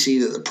 if you see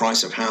that the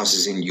price of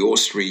houses in your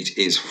street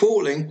is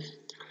falling,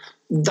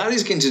 that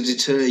is going to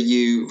deter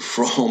you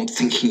from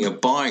thinking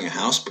of buying a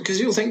house, because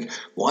you'll think,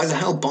 why the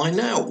hell buy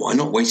now? Why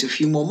not wait a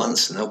few more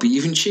months and they'll be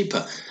even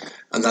cheaper?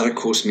 And that, of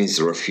course, means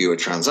there are fewer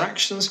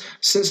transactions,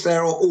 since there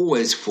are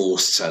always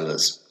forced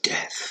sellers.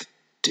 Death,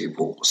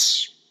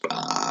 divorce,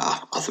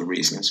 other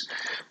reasons.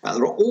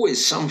 There are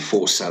always some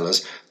forced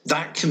sellers.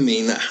 That can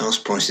mean that house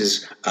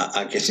prices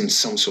are getting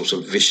some sort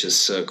of vicious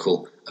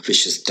circle, a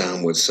vicious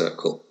downward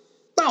circle.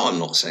 Now, Now, I'm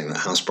not saying that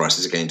house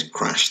prices are going to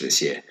crash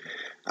this year,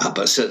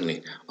 but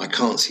certainly I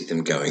can't see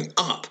them going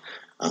up,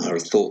 and I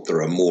thought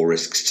there are more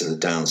risks to the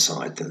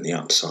downside than the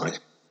upside.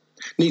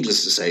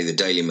 Needless to say, the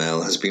Daily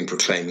Mail has been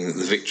proclaiming that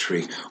the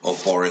victory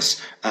of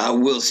Boris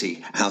will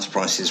see house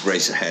prices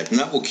race ahead, and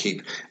that will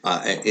keep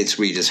its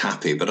readers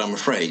happy, but I'm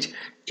afraid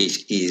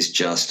it is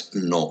just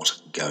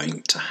not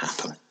going to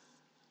happen.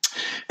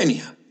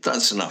 Anyhow,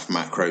 that's enough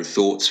macro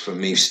thoughts from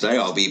me today.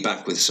 I'll be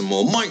back with some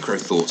more micro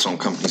thoughts on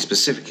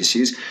company-specific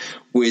issues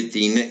with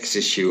the next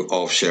issue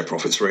of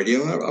ShareProphets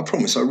Radio. I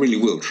promise I really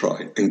will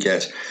try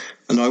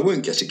and I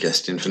won't get a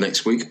guest in for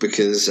next week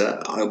because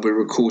I'll be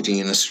recording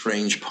in a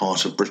strange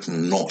part of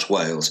Britain, not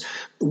Wales.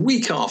 The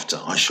week after,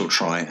 I shall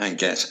try and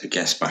get a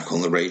guest back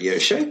on the radio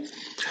show.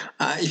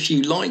 If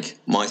you like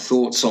my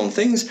thoughts on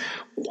things,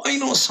 why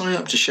not sign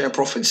up to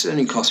ShareProphets? It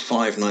only costs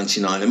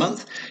 $5.99 a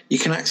month. You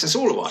can access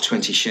all of our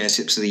 20 share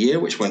tips of the year,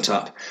 which went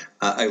up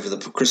over the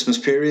Christmas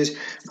period,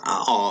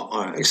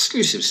 our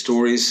exclusive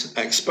stories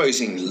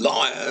exposing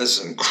liars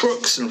and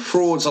crooks and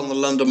frauds on the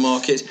London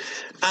market,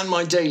 and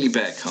my daily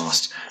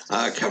bearcast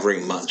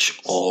covering much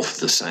of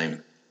the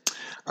same.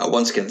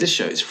 Once again, this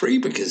show is free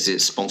because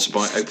it's sponsored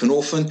by Open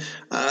Orphan.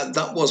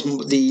 That was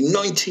the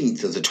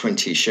 19th of the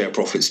 20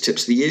 ShareProphets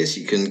tips of the year, so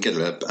you can get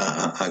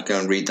go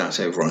and read that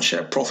over on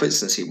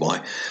ShareProphets and see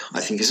why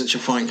I think it's such a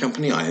fine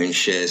company. I own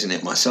shares in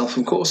it myself,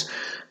 of course,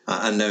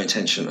 and no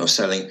intention of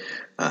selling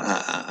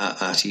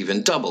at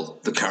even double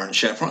the current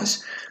share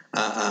price.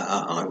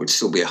 I would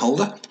still be a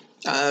holder.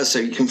 So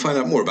you can find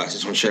out more about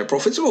it on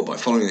ShareProphets or by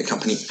following the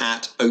company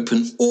at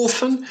Open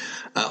Orphan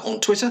on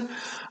Twitter.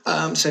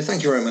 So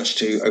thank you very much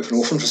to Open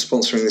Orphan for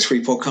sponsoring this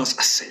free podcast.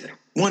 I say that,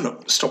 why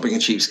not stop being a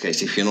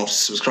cheapskate if you're not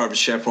subscribed to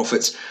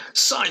ShareProphets?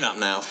 Sign up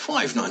now,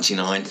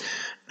 $5.99,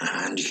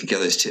 and you can get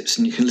those tips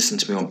and you can listen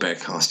to me on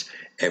Bearcast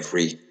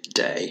every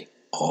day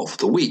of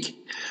the week.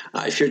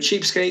 If you're a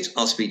cheapskate,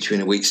 I'll speak to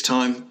you in a week's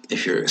time.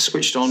 If you're a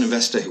switched-on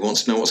investor who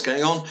wants to know what's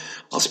going on,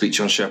 I'll speak to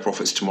you on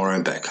ShareProphets tomorrow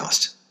in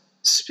Bearcast.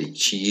 Speak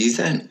to you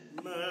then.